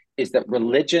words is that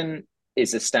religion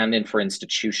is a stand-in for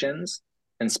institutions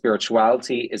and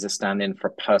spirituality is a stand-in for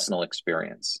personal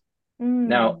experience.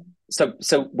 Now, so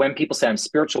when people say I'm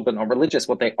spiritual but not religious,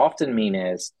 what they often mean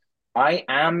is I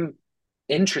am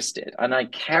interested and I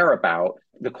care about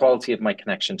the quality of my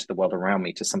connection to the world around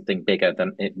me, to something bigger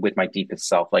than it, with my deepest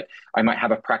self. Like I might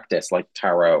have a practice like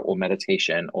tarot or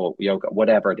meditation or yoga,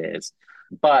 whatever it is,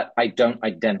 but I don't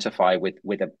identify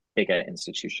with a bigger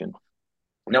institution.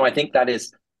 Now, I think that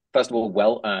is, first of all,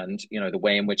 well earned. The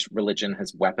way in which religion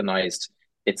has weaponized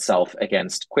itself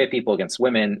against queer people, against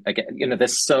women, again,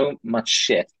 there's so much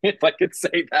shit, if I could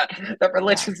say that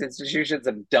religious institutions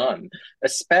have done,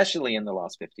 especially in the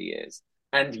last 50 years.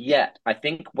 And yet, I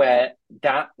think where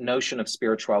that notion of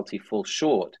spirituality falls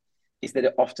short is that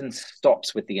it often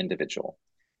stops with the individual.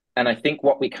 And I think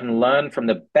what we can learn from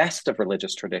the best of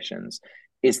religious traditions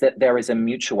is that there is a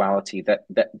mutuality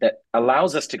that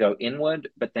allows us to go inward,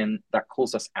 but then that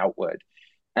calls us outward.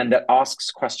 And that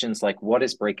asks questions like, what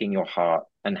is breaking your heart?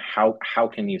 And how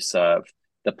can you serve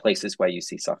the places where you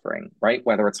see suffering, right?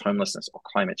 Whether it's homelessness or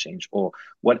climate change or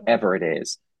whatever it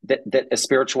is, that a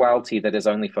spirituality that is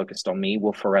only focused on me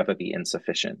will forever be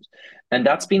insufficient. And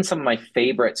that's been some of my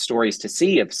favorite stories to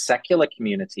see of secular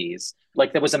communities.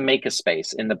 Like there was a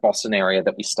makerspace in the Boston area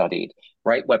that we studied,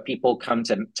 right? Where people come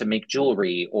to make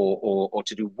jewelry or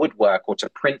to do woodwork or to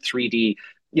print 3D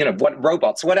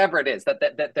robots, whatever it is,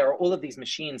 that there are all of these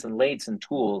machines and lathes and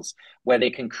tools where they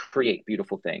can create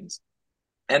beautiful things.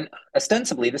 And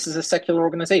ostensibly, this is a secular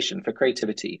organization for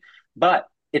creativity. But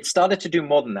it started to do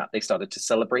more than that. They started to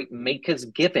celebrate Makers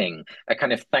Giving, a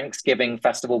kind of Thanksgiving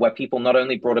festival where people not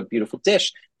only brought a beautiful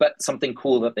dish, but something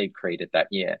cool that they created that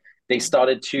year. They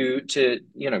started to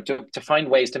find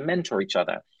ways to mentor each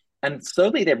other. And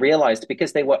slowly they realized,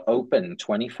 because they were open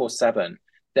 24/7,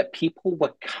 that people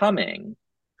were coming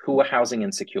who were housing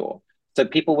insecure. So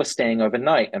people were staying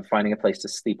overnight and finding a place to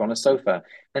sleep on a sofa.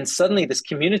 And suddenly this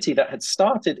community that had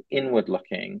started inward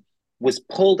looking was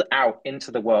pulled out into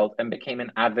the world and became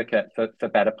an advocate for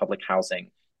better public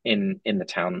housing in the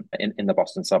town, in the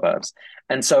Boston suburbs.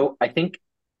 And so I think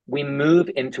we move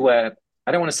into I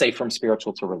don't want to say from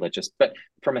spiritual to religious, but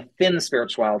from a thin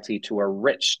spirituality to a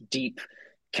rich, deep,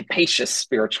 capacious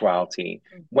spirituality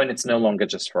when it's no longer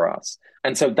just for us.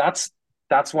 And so that's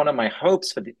one of my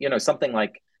hopes for something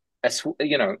like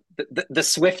the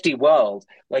Swiftie world.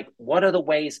 Like, what are the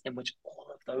ways in which all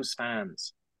of those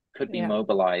fans could be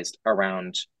mobilized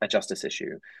around a justice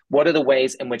issue? What are the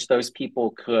ways in which those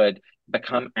people could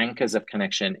become anchors of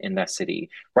connection in their city,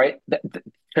 right?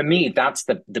 For me, that's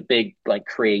the big, like,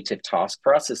 creative task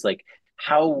for us, is like,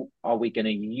 how are we going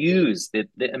to use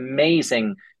the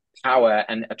amazing power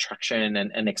and attraction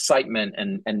and excitement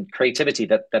and creativity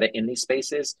that are in these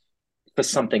spaces for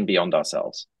something beyond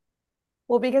ourselves?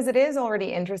 Well, because it is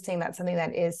already interesting that something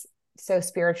that is so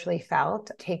spiritually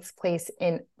felt takes place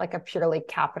in like a purely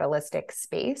capitalistic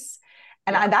space.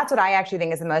 And that's what I actually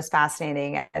think is the most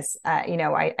fascinating. As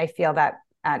I feel that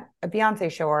at a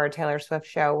Beyonce show or a Taylor Swift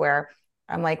show, where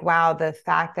I'm like, wow, the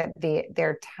fact that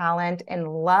their talent and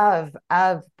love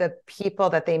of the people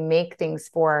that they make things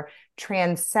for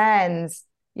transcends,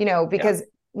 because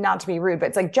not to be rude, but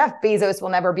it's like Jeff Bezos will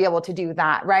never be able to do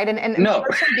that, right? And no.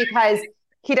 because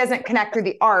he doesn't connect through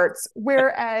the arts,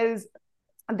 whereas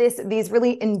these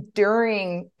really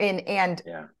enduring and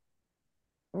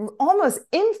almost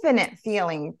infinite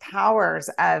feeling powers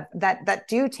of that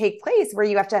do take place, where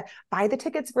you have to buy the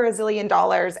tickets for $1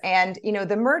 zillion, and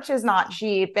the merch is not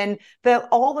cheap, and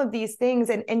all of these things,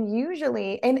 and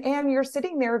usually and you're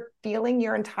sitting there feeling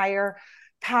your entire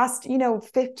past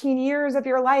 15 years of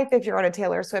your life if you're on a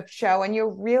Taylor Swift show, and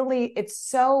it's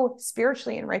so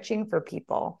spiritually enriching for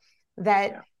people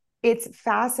that it's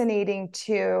fascinating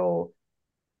to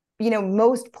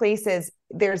most places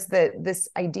there's this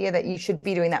idea that you should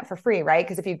be doing that for free, right?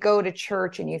 Because if you go to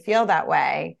church and you feel that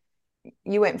way,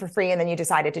 you went for free and then you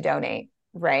decided to donate,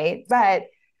 right? But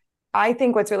I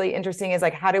think what's really interesting is,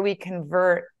 like, how do we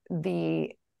convert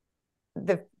the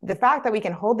fact that we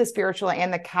can hold the spiritual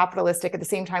and the capitalistic at the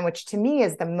same time, which to me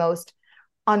is the most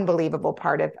unbelievable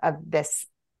part of this,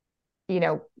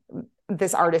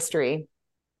 this artistry.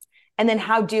 And then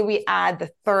how do we add the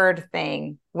third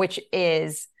thing, which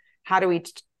is how do we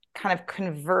kind of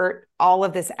convert all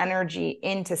of this energy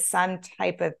into some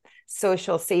type of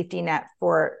social safety net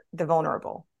for the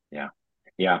vulnerable?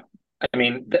 Yeah. I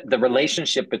mean, the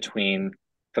relationship between,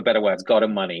 for better words, God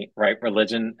and money, right?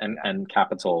 Religion and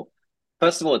capital.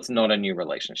 First of all, it's not a new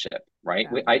relationship, right?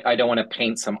 Yeah. I don't want to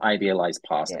paint some idealized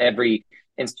past. Yeah. Every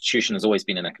institution has always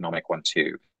been an economic one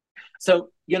too. So,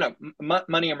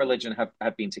 money and religion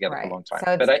have been together for a long time.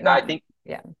 So but I think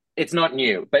it's not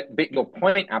new. But your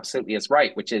point absolutely is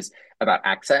right, which is about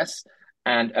access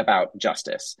and about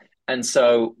justice. And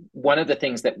so one of the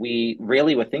things that we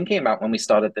really were thinking about when we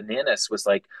started the Nearness was,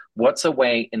 like, what's a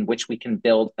way in which we can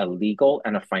build a legal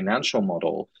and a financial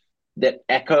model that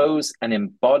echoes and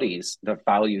embodies the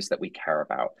values that we care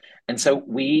about. And so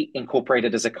we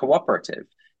incorporated as a cooperative,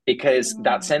 because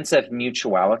that sense of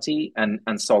mutuality and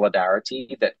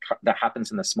solidarity that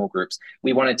happens in the small groups,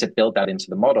 we wanted to build that into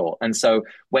the model. And so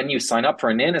when you sign up for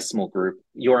a Nearness small group,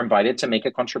 you're invited to make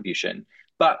a contribution,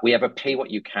 but we have a pay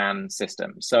what you can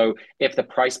system. So if the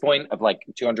price point of like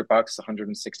 $200,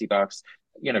 $160,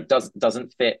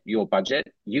 doesn't fit your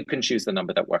budget, you can choose the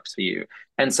number that works for you.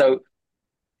 And so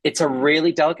it's a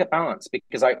really delicate balance,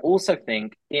 because I also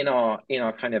think in our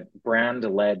kind of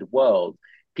brand-led world,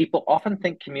 people often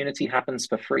think community happens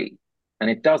for free, and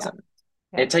it doesn't.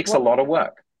 It takes a lot of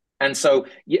work. And so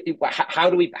how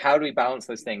do we balance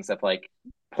those things of, like,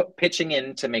 pitching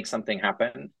in to make something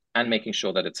happen and making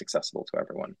sure that it's accessible to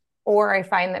everyone? Or I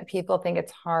find that people think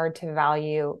it's hard to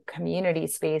value community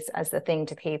space as the thing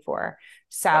to pay for.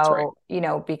 So,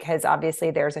 right. Because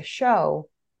obviously there's a show,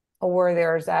 or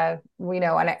there's and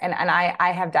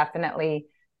I have definitely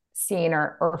seen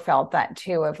or felt that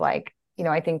too, of, like,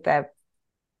 I think the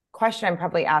question I'm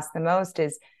probably asked the most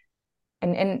is,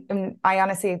 and I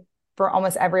honestly, for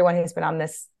almost everyone who's been on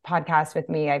this podcast with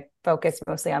me, I focus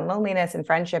mostly on loneliness and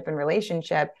friendship and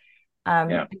relationship.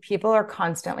 People are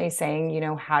constantly saying,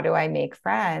 how do I make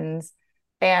friends?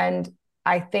 And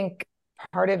I think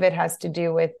part of it has to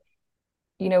do with,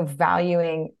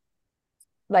 valuing,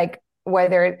 like,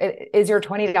 whether it is your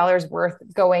 $20 worth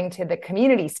going to the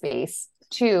community space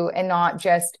too, and not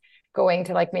just going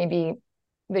to like maybe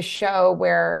the show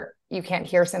where you can't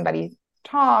hear somebody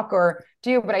talk or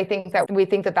do, but I think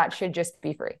that should just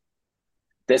be free.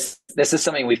 This is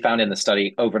something we found in the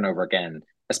study over and over again,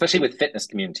 especially with fitness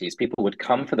communities. People would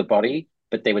come for the body,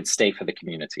 but they would stay for the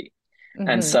community. Mm-hmm.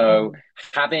 And so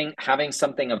having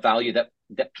something of value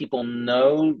that people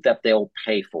know that they'll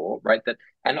pay for, right?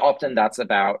 And often that's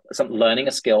about learning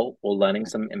a skill or learning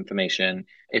some information.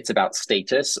 It's about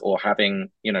status or having,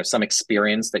 some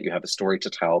experience that you have a story to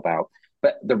tell about.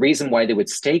 But the reason why they would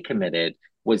stay committed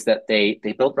was that they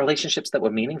built relationships that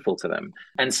were meaningful to them.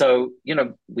 And so,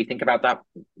 we think about that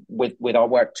with our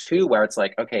work too, where it's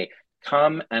like, okay,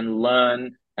 come and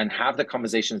learn and have the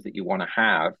conversations that you want to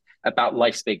have about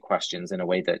life's big questions in a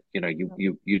way that,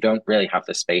 you don't really have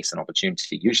the space and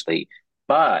opportunity usually,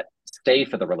 but stay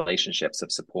for the relationships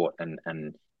of support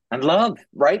and love,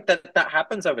 right? That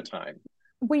happens over time.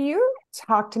 Will you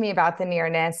talk to me about the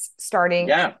nearness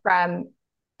starting from,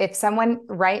 if someone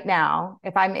right now,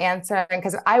 if I'm answering,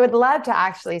 because I would love to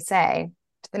actually say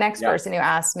to the next person who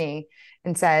asks me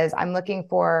and says, I'm looking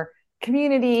for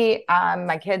community.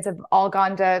 My kids have all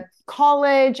gone to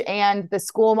college and the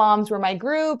school moms were my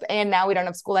group. And now we don't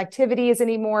have school activities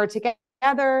anymore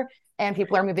together. And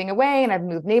people are moving away and I've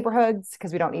moved neighborhoods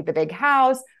because we don't need the big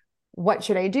house. What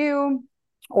should I do?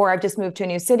 Or I've just moved to a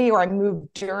new city, or I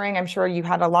moved during, I'm sure you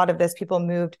had a lot of this, people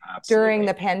moved during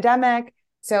the pandemic.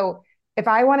 So if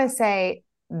I want to say,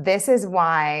 this is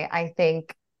why I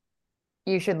think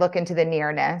you should look into the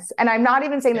nearness, and I'm not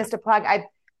even saying this to plug,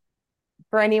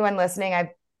 for anyone listening,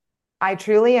 I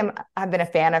truly have been a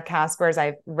fan of Casper's.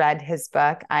 I've read his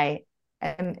book. I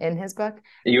am in his book.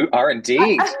 You are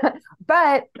indeed.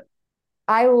 But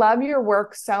I love your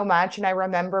work so much. And I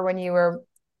remember when you were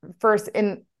first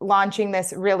in launching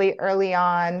this really early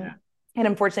on, and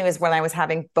unfortunately it was when I was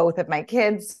having both of my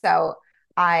kids. So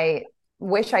I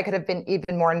wish I could have been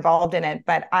even more involved in it,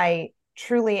 but I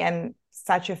truly am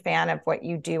such a fan of what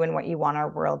you do and what you want our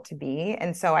world to be.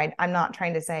 And so I'm not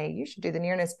trying to say you should do the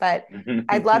nearness, but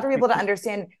I'd love for people to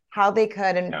understand how they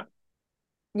could and,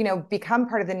 become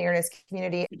part of the nearness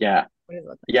community. Yeah.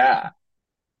 Yeah.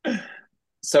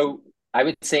 So I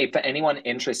would say for anyone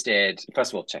interested,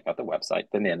 first of all, check out the website,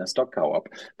 thenearness.coop.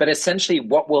 But essentially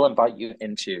what we'll invite you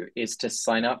into is to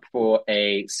sign up for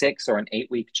a 6 or an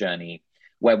 8-week journey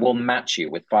where we'll match you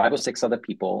with 5 or 6 other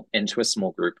people into a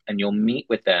small group, and you'll meet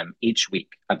with them each week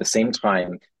at the same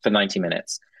time for 90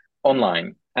 minutes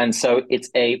online. And so it's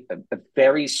a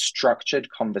very structured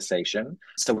conversation.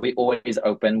 So we always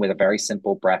open with a very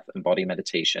simple breath and body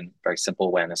meditation, very simple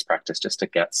awareness practice just to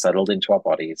get settled into our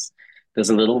bodies. There's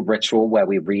a little ritual where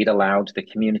we read aloud the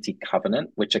community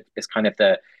covenant, which is kind of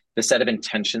the set of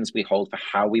intentions we hold for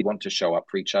how we want to show up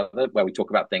for each other, where we talk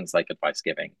about things like advice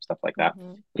giving, stuff like that.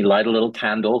 Mm-hmm. We light a little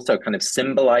candle, so kind of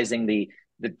symbolizing the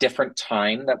different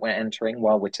time that we're entering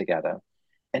while we're together.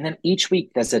 And then each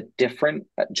week there's a different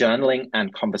journaling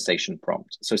and conversation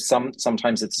prompt. So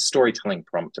sometimes it's a storytelling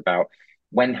prompt about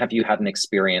when have you had an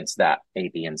experience that A,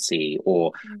 B, and C,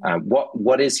 or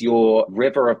what is your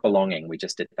river of belonging? We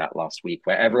just did that last week,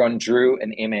 where everyone drew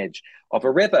an image of a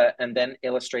river and then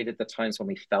illustrated the times when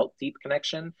we felt deep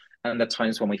connection and the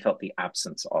times when we felt the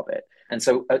absence of it. And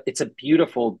so it's a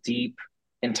beautiful, deep,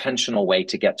 intentional way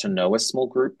to get to know a small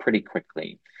group pretty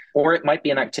quickly. Or it might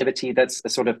be an activity that's a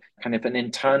sort of kind of an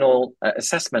internal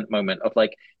assessment moment of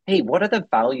like, hey, what are the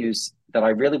values that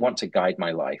I really want to guide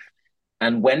my life?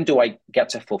 And when do I get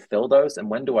to fulfill those? And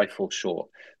when do I fall short?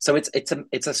 So it's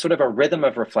a sort of a rhythm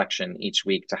of reflection each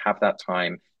week to have that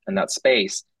time and that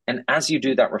space. And as you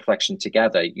do that reflection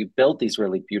together, you build these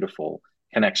really beautiful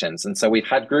connections. And so we've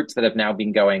had groups that have now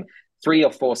been going 3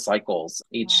 or 4 cycles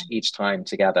each time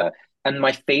together. And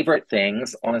my favorite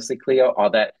things, honestly, Cleo, are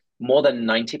that more than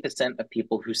 90% of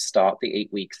people who start the 8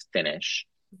 weeks finish.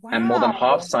 Wow. And more than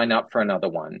half sign up for another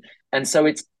one. And so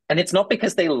it's not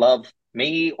because they love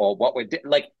me or what we're doing,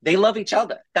 like they love each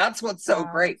other. That's what's so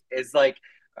great is like,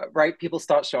 right, people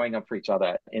start showing up for each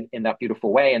other in that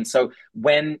beautiful way. And so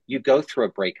when you go through a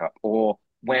breakup, or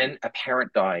when a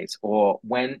parent dies, or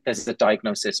when there's a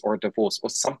diagnosis or a divorce or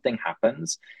something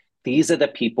happens, these are the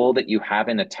people that you have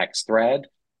in a text thread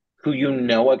who you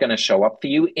know are going to show up for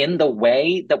you in the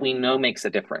way that we know makes a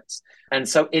difference. And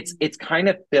so it's kind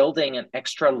of building an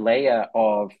extra layer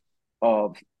of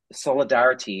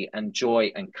solidarity and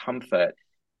joy and comfort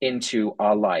into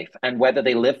our life. And whether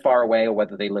they live far away or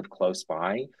whether they live close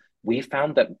by, we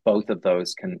found that both of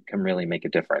those can really make a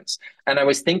difference. And I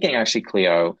was thinking, actually,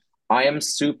 Cleo, I am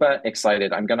super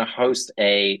excited. I'm going to host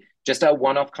a just a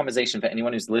one-off conversation for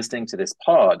anyone who's listening to this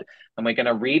pod. And we're going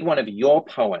to read one of your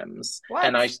poems. What?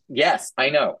 And yes, I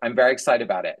know. I'm very excited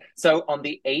about it. So on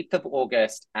the 8th of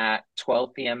August at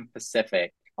 12 p.m.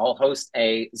 Pacific, I'll host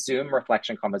a Zoom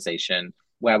reflection conversation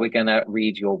where we're going to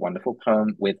read your wonderful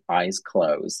poem with eyes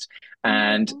closed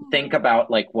and think about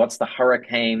like, what's the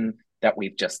hurricane that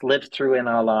we've just lived through in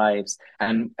our lives,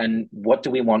 and what do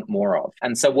we want more of?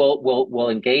 And so we'll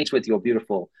engage with your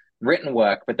beautiful written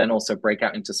work, but then also break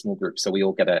out into small groups so we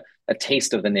all get a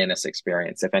taste of the nearness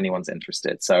experience if anyone's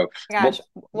interested. So gosh,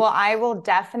 well, I will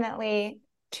definitely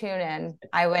tune in.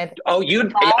 I would. Oh,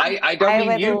 you? I don't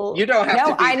mean you. You don't have to.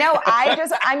 No, I know.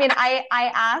 I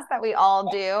ask that we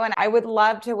all do, and I would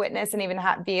love to witness and even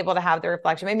be able to have the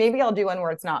reflection. Maybe I'll do one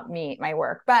where it's not my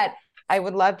work, but I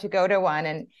would love to go to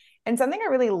one. And something I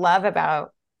really love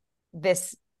about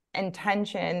this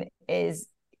intention is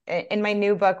in my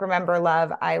new book, Remember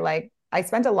Love, I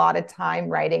spent a lot of time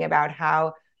writing about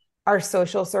how our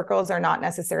social circles are not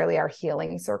necessarily our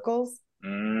healing circles.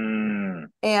 And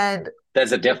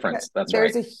there's a difference.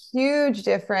 There's a huge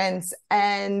difference.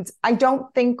 And I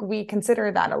don't think we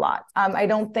consider that a lot. I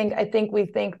think we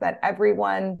think that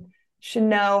everyone should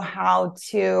know how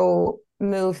to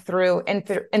move through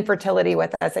infertility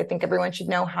with us. I think everyone should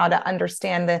know how to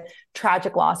understand the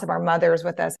tragic loss of our mothers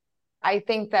with us. I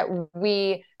think that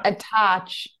we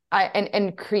attach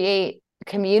and create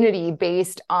community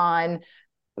based on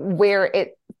where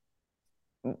it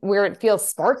feels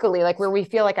sparkly, like where we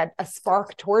feel like a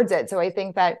spark towards it. So I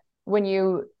think that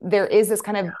there is this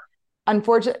kind of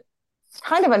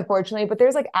unfortunately, but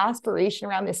there's like aspiration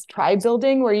around this tribe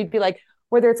building where you'd be like,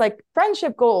 whether it's like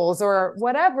friendship goals or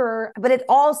whatever, but it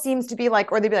all seems to be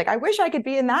like, or they'd be like, I wish I could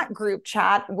be in that group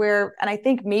chat and I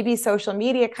think maybe social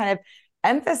media kind of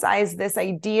emphasize this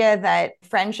idea that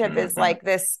friendship is like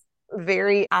this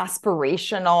very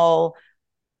aspirational,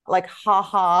 like,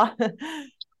 haha.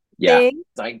 Yeah, thing.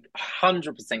 I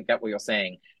 100% get what you're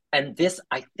saying. And this,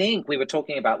 I think we were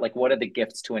talking about like, what are the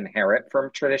gifts to inherit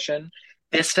from tradition?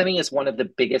 This for me is one of the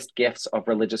biggest gifts of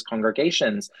religious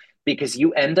congregations, because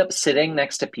you end up sitting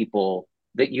next to people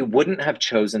that you wouldn't have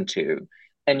chosen to.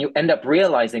 And you end up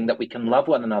realizing that we can love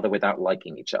one another without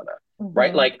liking each other,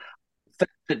 right? Like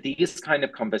for these kind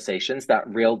of conversations, that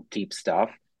real deep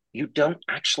stuff, you don't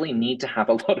actually need to have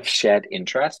a lot of shared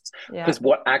interests, because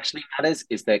what actually matters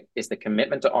is the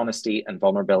commitment to honesty and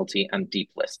vulnerability and deep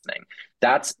listening.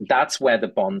 That's where the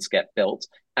bonds get built,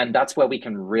 and that's where we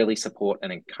can really support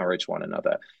and encourage one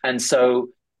another. And so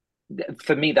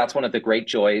for me, that's one of the great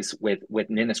joys with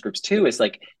nearness groups too, is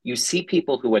like you see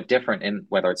people who are different in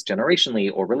whether it's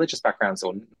generationally or religious backgrounds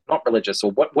or not religious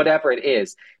or whatever it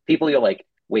is, people you're like,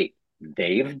 wait,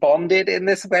 they've bonded in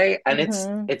this way. And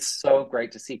it's so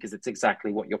great to see, because it's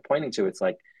exactly what you're pointing to. It's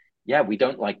like, yeah, we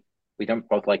don't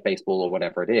both like baseball or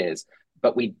whatever it is,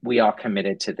 but we are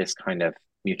committed to this kind of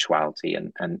mutuality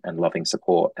and loving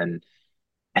support. And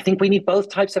I think we need both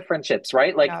types of friendships,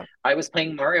 right? Like I was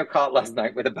playing Mario Kart last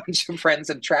night with a bunch of friends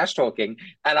and trash talking,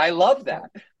 and I love that.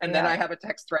 And then I have a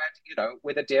text thread,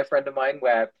 with a dear friend of mine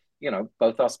where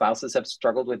both our spouses have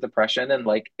struggled with depression, and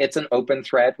like it's an open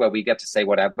thread where we get to say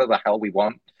whatever the hell we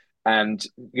want, and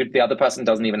the other person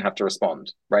doesn't even have to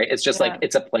respond, right? It's just like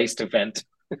it's a place to vent.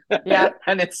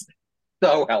 And it's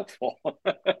so helpful.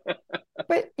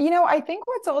 But I think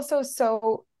what's also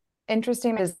so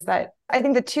interesting is that I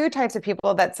think the two types of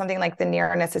people that something like the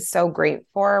nearness is so great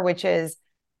for, which is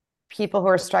people who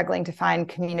are struggling to find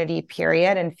community,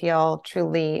 period, and feel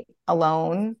truly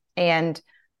alone and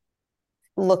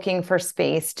looking for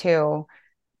space to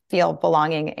feel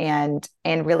belonging and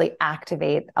really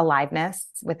activate aliveness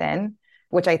within,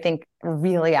 which I think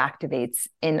really activates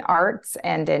in arts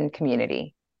and in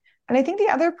community. And I think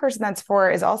the other person that's for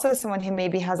is also someone who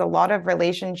maybe has a lot of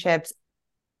relationships /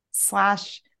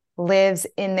 lives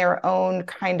in their own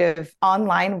kind of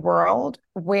online world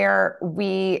where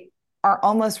we are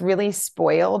almost really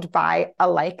spoiled by a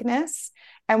likeness,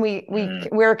 and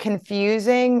we're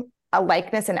confusing a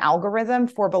likeness and algorithm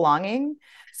for belonging.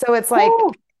 So it's like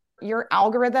your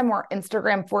algorithm or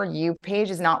Instagram For You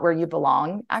page is not where you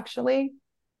belong, actually.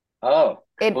 Oh,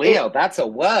 Leo, that's a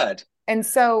word. And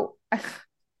so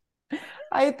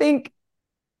I think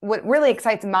what really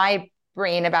excites my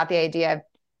brain about the idea of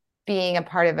being a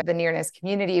part of the nearness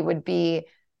community would be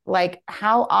like,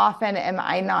 how often am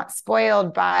I not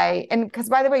spoiled by, and because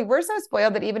by the way, we're so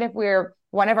spoiled that even if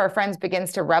one of our friends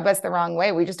begins to rub us the wrong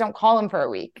way, we just don't call them for a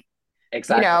week.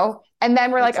 Exactly. And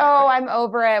then we're like, oh, I'm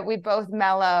over it. We both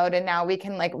mellowed. And now we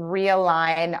can like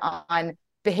realign on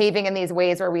behaving in these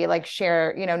ways where we like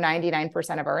share,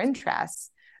 99% of our interests.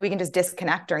 we can just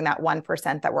disconnect during that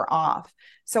 1% that we're off.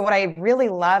 So what I really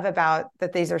love about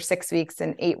that these are 6 weeks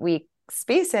and 8-week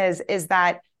spaces is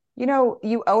that, you know,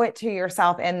 you owe it to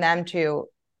yourself and them to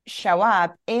show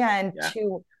up and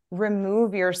to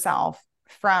remove yourself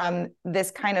from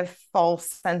this kind of false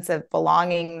sense of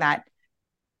belonging that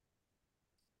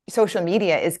social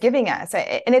media is giving us.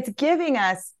 And it's giving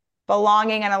us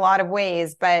belonging in a lot of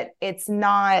ways, but it's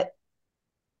not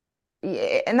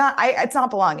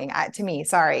belonging to me.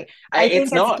 Sorry. I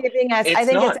think it's giving us, I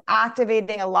think it's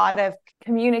activating a lot of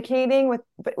communicating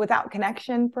without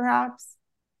connection, perhaps.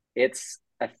 It's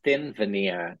a thin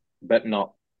veneer, but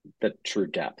not the true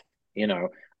depth. You know,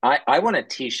 I want a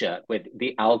t-shirt with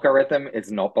the algorithm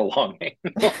is not belonging.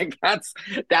 Like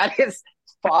that is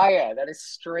fire. That is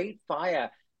straight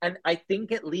fire. And I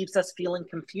think it leaves us feeling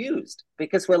confused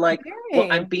because we're like,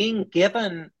 well, I'm being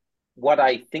given what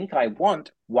I think I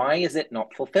want. Why is it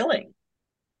not fulfilling?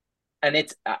 And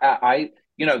it's,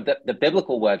 the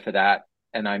biblical word for that,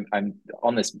 and I'm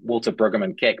on this Walter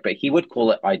Brueggemann kick, but he would call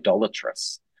it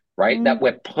idolatrous, right? Mm-hmm. That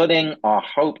we're putting our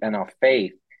hope and our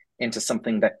faith into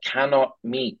something that cannot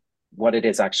meet what it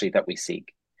is actually that we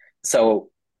seek.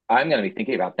 So I'm going to be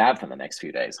thinking about that for the next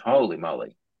few days. Holy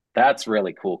moly. That's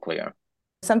really cool, Cleo.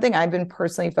 Something I've been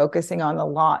personally focusing on a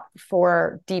lot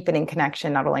for deepening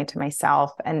connection, not only to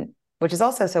myself, and which is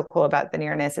also so cool about the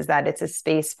nearness, is that it's a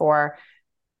space for,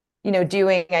 you know,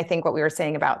 doing, I think what we were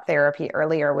saying about therapy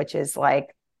earlier, which is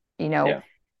like, you know,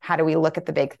 how do we look at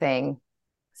the big thing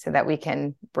so that we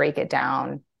can break it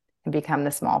down and become the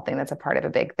small thing that's a part of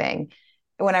a big thing.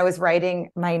 When I was writing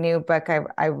my new book,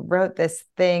 I wrote this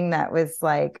thing that was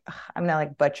like, I'm gonna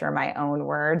like butcher my own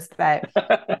words, but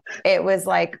it was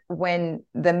like when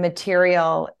the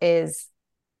material is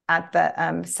at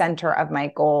the center of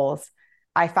my goals,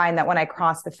 I find that when I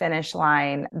cross the finish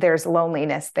line, there's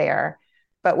loneliness there.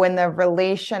 But when the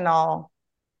relational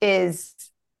is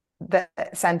the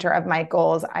center of my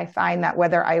goals, I find that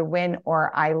whether I win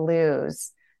or I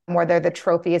lose, whether the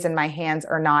trophy is in my hands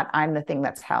or not, I'm the thing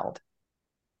that's held.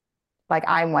 Like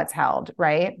I'm what's held,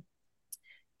 right?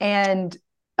 And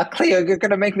Cleo, you're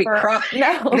going to make me cry.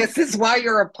 No. This is why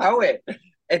you're a poet.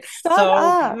 It's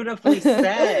so beautifully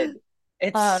said.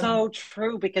 It's so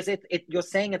true because you're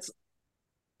saying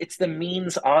it's the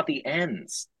means are the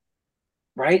ends,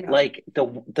 right? Yeah. Like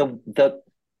the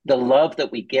love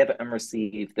that we give and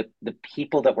receive, the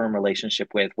people that we're in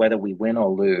relationship with, whether we win or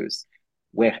lose,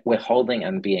 we're holding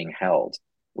and being held.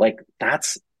 Like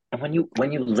that's. And when you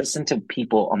listen to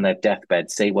people on their deathbed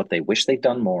say what they wish they'd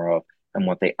done more of and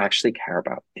what they actually care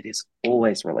about, it is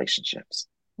always relationships.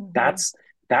 Mm-hmm.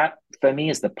 That for me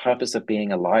is the purpose of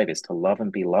being alive, is to love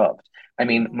and be loved. I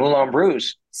mean, Moulin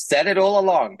Rouge said it all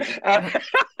along.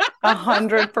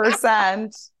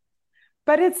 100%.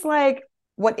 But it's like,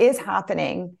 what is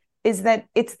happening is that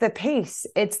it's the pace.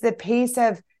 It's the pace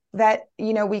of that,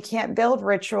 you know, we can't build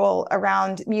ritual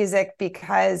around music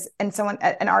because,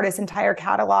 an artist's entire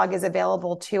catalog is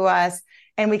available to us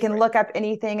and we can look up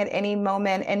anything at any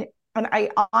moment. And I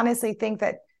honestly think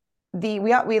that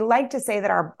we like to say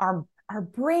that our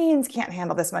brains can't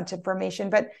handle this much information,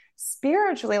 but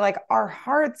spiritually, like our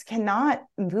hearts cannot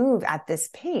move at this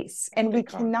pace. And we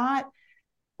cannot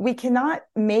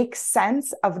make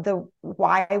sense of the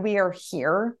why we are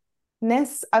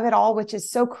here-ness of it all, which is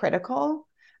so critical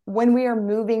when we are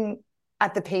moving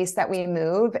at the pace that we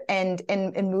move and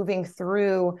moving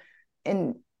through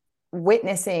and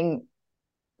witnessing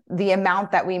the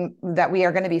amount that we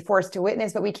are going to be forced to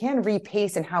witness, but we can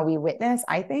repace in how we witness,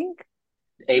 I think.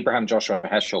 Abraham Joshua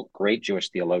Heschel, great Jewish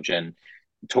theologian,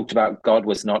 talked about God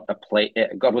was not a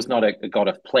God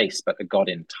of place, but a God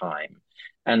in time.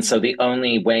 And so the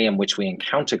only way in which we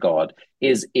encounter God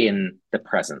is in the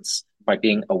presence, by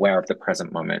being aware of the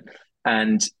present moment.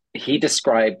 And he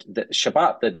described the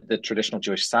Shabbat, the traditional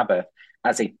Jewish Sabbath,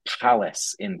 as a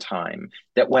palace in time,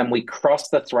 that when we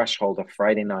crossed the threshold of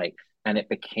Friday night and it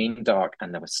became dark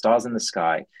and there were stars in the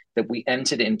sky, that we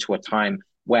entered into a time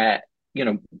where, you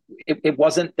know, it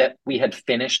wasn't that we had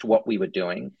finished what we were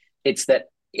doing. It's that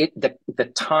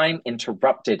the time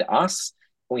interrupted us.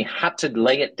 We had to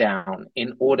lay it down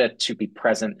in order to be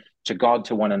present to God,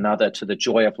 to one another, to the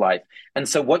joy of life. And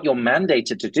so what you're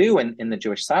mandated to do in the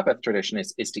Jewish Sabbath tradition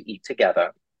is to eat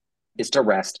together, is to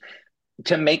rest,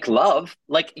 to make love.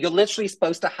 Like you're literally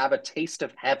supposed to have a taste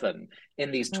of heaven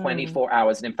in these 24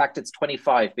 hours. And in fact, it's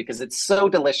 25 because it's so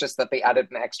delicious that they added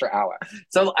an extra hour.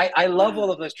 So I love all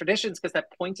of those traditions because they're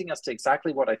pointing us to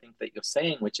exactly what I think that you're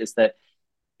saying, which is that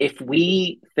if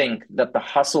we think that the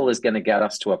hustle is going to get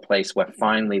us to a place where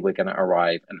finally we're going to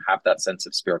arrive and have that sense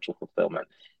of spiritual fulfillment,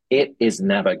 it is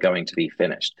never going to be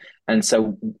finished. And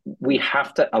so we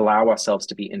have to allow ourselves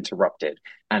to be interrupted,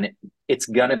 and it's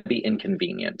going to be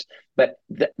inconvenient. But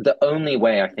the only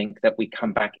way I think that we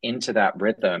come back into that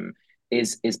rhythm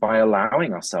is by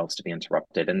allowing ourselves to be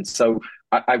interrupted. And so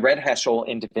I read Heschel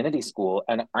in divinity school,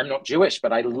 and I'm not Jewish,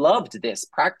 but I loved this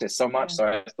practice so much. So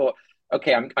I thought,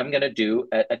 okay, I'm going to do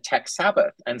a tech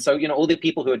Sabbath. And so, all the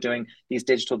people who are doing these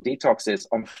digital detoxes,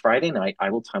 on Friday night, I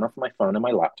will turn off my phone and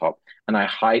my laptop, and I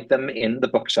hide them in the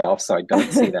bookshelf so I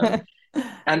don't see them.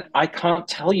 And I can't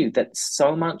tell you that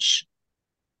so much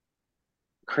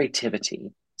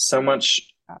creativity, so much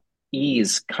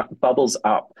ease bubbles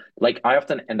up. Like, I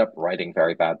often end up writing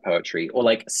very bad poetry, or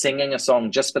like singing a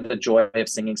song just for the joy of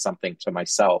singing something to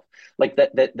myself. Like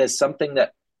that there's something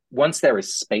that once there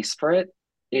is space for it,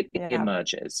 it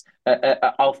emerges.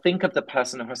 I'll think of the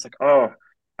person who was like, oh,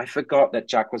 I forgot that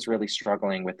Jack was really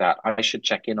struggling with that. I should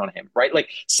check in on him, right? Like,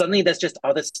 suddenly there's just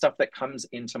other stuff that comes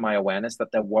into my awareness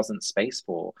that there wasn't space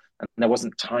for and there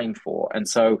wasn't time for. And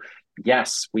so,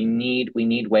 yes, we need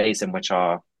ways in which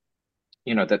our,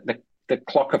 the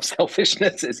clock of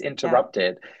selfishness is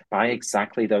interrupted by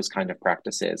exactly those kind of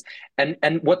practices. And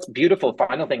what's beautiful,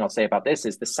 final thing I'll say about this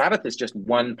is the Sabbath is just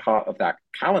one part of that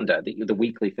calendar, the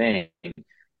weekly thing.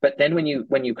 But then when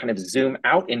you kind of zoom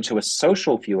out into a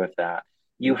social view of that,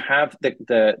 you have the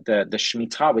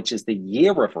Shemitah, which is the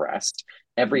year of rest,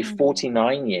 every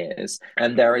 49 years,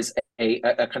 and there is a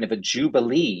kind of a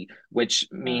jubilee, which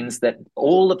means that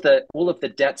all of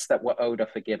the debts that were owed are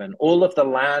forgiven. All of the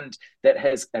land that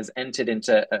has entered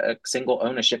into a single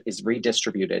ownership is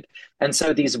redistributed. And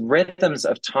so these rhythms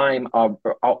of time are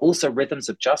also rhythms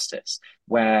of justice,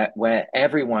 where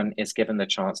everyone is given the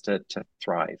chance to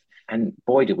thrive. And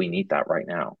boy, do we need that right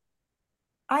now.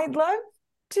 I'd love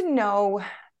to know,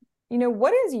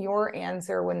 what is your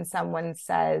answer when someone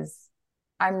says,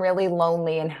 I'm really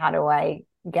lonely and how do I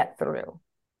get through?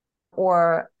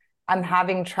 Or I'm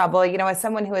having trouble, as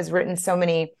someone who has written so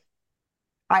many,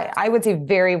 I would say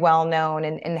very well known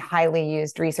and highly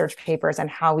used research papers on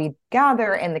how we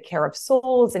gather and the care of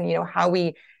souls and, how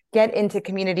we get into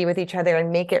community with each other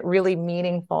and make it really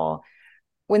meaningful.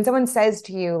 When someone says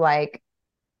to you, like,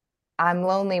 I'm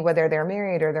lonely, whether they're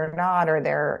married or they're not, or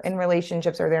they're in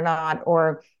relationships or they're not,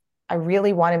 or I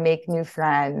really want to make new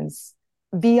friends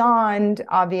beyond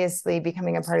obviously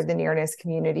becoming a part of the nearness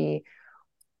community.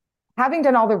 Having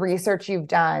done all the research you've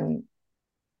done,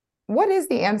 what is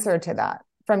the answer to that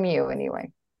from you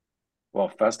anyway?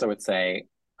 Well, first I would say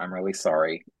I'm really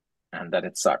sorry, and that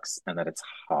it sucks, and that it's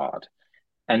hard,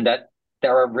 and that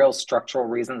there are real structural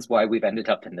reasons why we've ended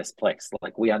up in this place.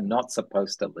 Like, we are not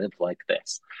supposed to live like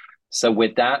this. So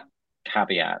with that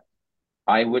caveat,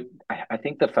 I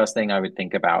think the first thing I would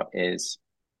think about is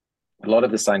a lot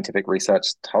of the scientific research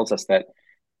tells us that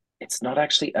it's not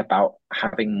actually about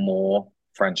having more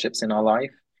friendships in our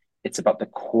life. It's about the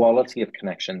quality of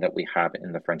connection that we have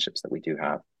in the friendships that we do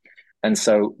have. And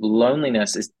so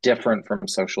loneliness is different from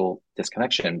social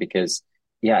disconnection because,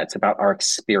 it's about our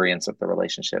experience of the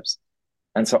relationships.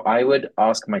 And so I would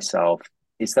ask myself,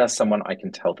 is there someone I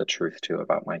can tell the truth to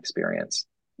about my experience?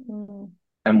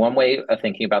 And one way of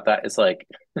thinking about that is like,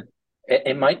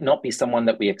 it might not be someone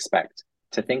that we expect.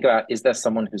 To think about, is there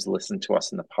someone who's listened to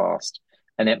us in the past?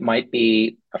 And it might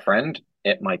be a friend,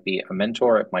 it might be a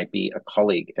mentor, it might be a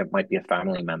colleague, it might be a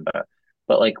family member.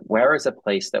 But like, where is a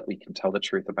place that we can tell the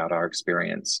truth about our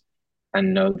experience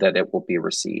and know that it will be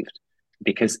received?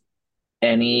 Because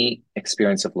any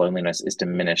experience of loneliness is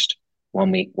diminished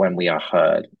when we are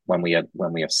heard, when we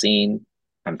are seen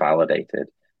and validated.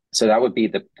 So that would be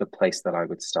the place that I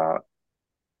would start.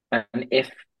 And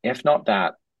if not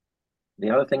that, the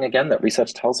other thing, again, that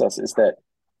research tells us is that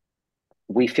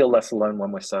we feel less alone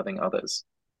when we're serving others.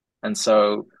 And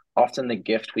so often the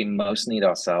gift we most need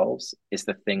ourselves is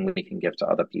the thing we can give to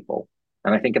other people.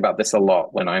 And I think about this a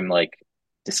lot when I'm like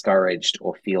discouraged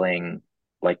or feeling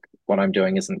like what I'm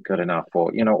doing isn't good enough,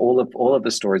 or, all of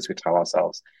the stories we tell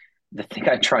ourselves. The thing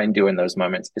I try and do in those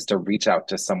moments is to reach out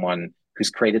to someone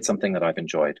who's created something that I've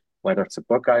enjoyed, whether it's a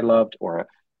book I loved or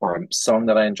a song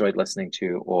that I enjoyed listening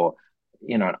to, or,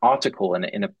 an article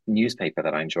in a newspaper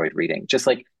that I enjoyed reading. Just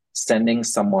like sending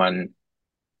someone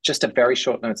just a very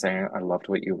short note saying, I loved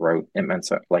what you wrote. It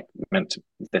meant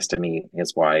this to me.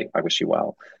 Here's why. I wish you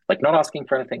well. Like, not asking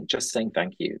for anything, just saying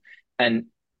thank you. And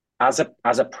as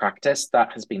a practice,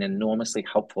 that has been enormously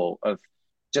helpful of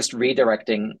just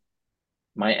redirecting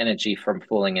my energy from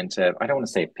falling into, I don't want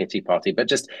to say a pity party, but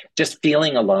just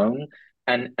feeling alone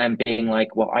and being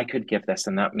like, well, I could give this,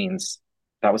 and that means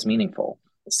that was meaningful.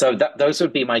 So those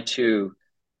would be my two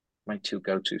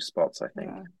go-to spots, I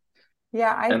think.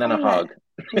 Yeah. And then a hug.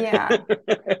 Yeah.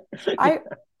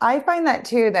 I find that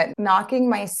too, that knocking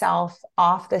myself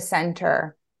off the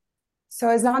center so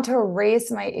as not to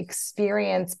erase my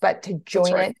experience, but to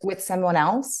join it with someone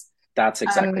else. That's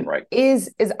exactly right. Is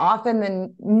often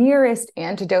the nearest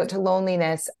antidote to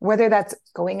loneliness, whether that's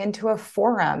going into a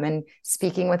forum and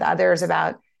speaking with others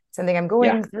about something I'm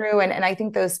going through. And I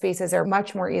think those spaces are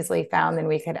much more easily found than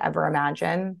we could ever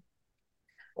imagine.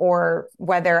 Or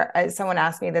whether, someone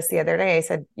asked me this the other day, I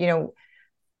said,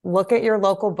 look at your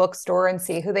local bookstore and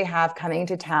see who they have coming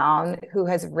to town, who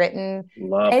has written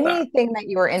anything that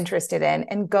you are interested in,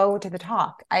 and go to the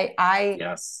talk.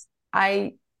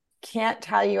 I can't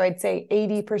tell you, I'd say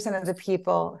 80% of the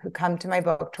people who come to my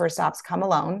book tour stops come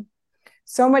alone.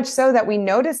 So much so that we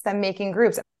notice them making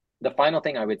groups. The final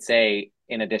thing I would say,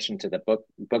 in addition to the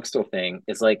bookstore thing,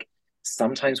 is like,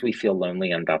 sometimes we feel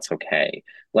lonely, and that's okay.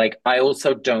 Like, I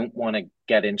also don't want to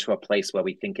get into a place where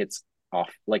we think it's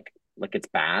off, like it's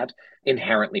bad,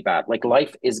 inherently bad. Like,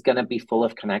 life is going to be full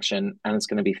of connection, and it's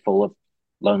going to be full of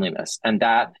loneliness. And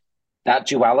that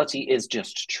duality is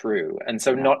just true. And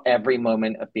so not every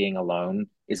moment of being alone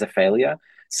is a failure.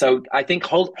 So I think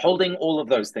holding all of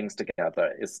those things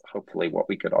together is hopefully what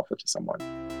we could offer to someone.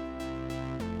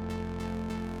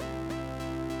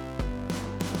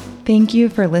 Thank you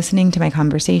for listening to my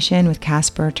conversation with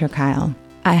Casper ter Kuile.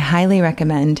 I highly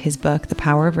recommend his book, The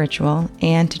Power of Ritual,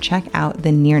 and to check out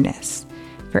The Nearness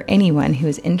for anyone who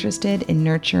is interested in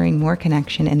nurturing more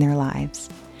connection in their lives.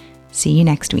 See you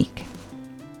next week.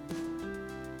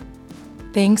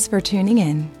 Thanks for tuning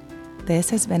in. This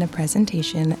has been a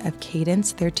presentation of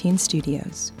Cadence 13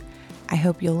 Studios. I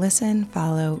hope you'll listen,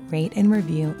 follow, rate, and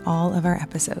review all of our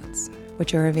episodes,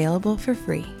 which are available for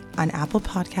free on Apple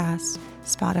Podcasts,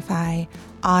 Spotify,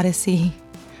 Odyssey,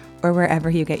 or wherever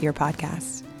you get your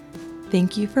podcasts.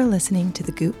 Thank you for listening to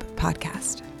the Goop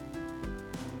Podcast.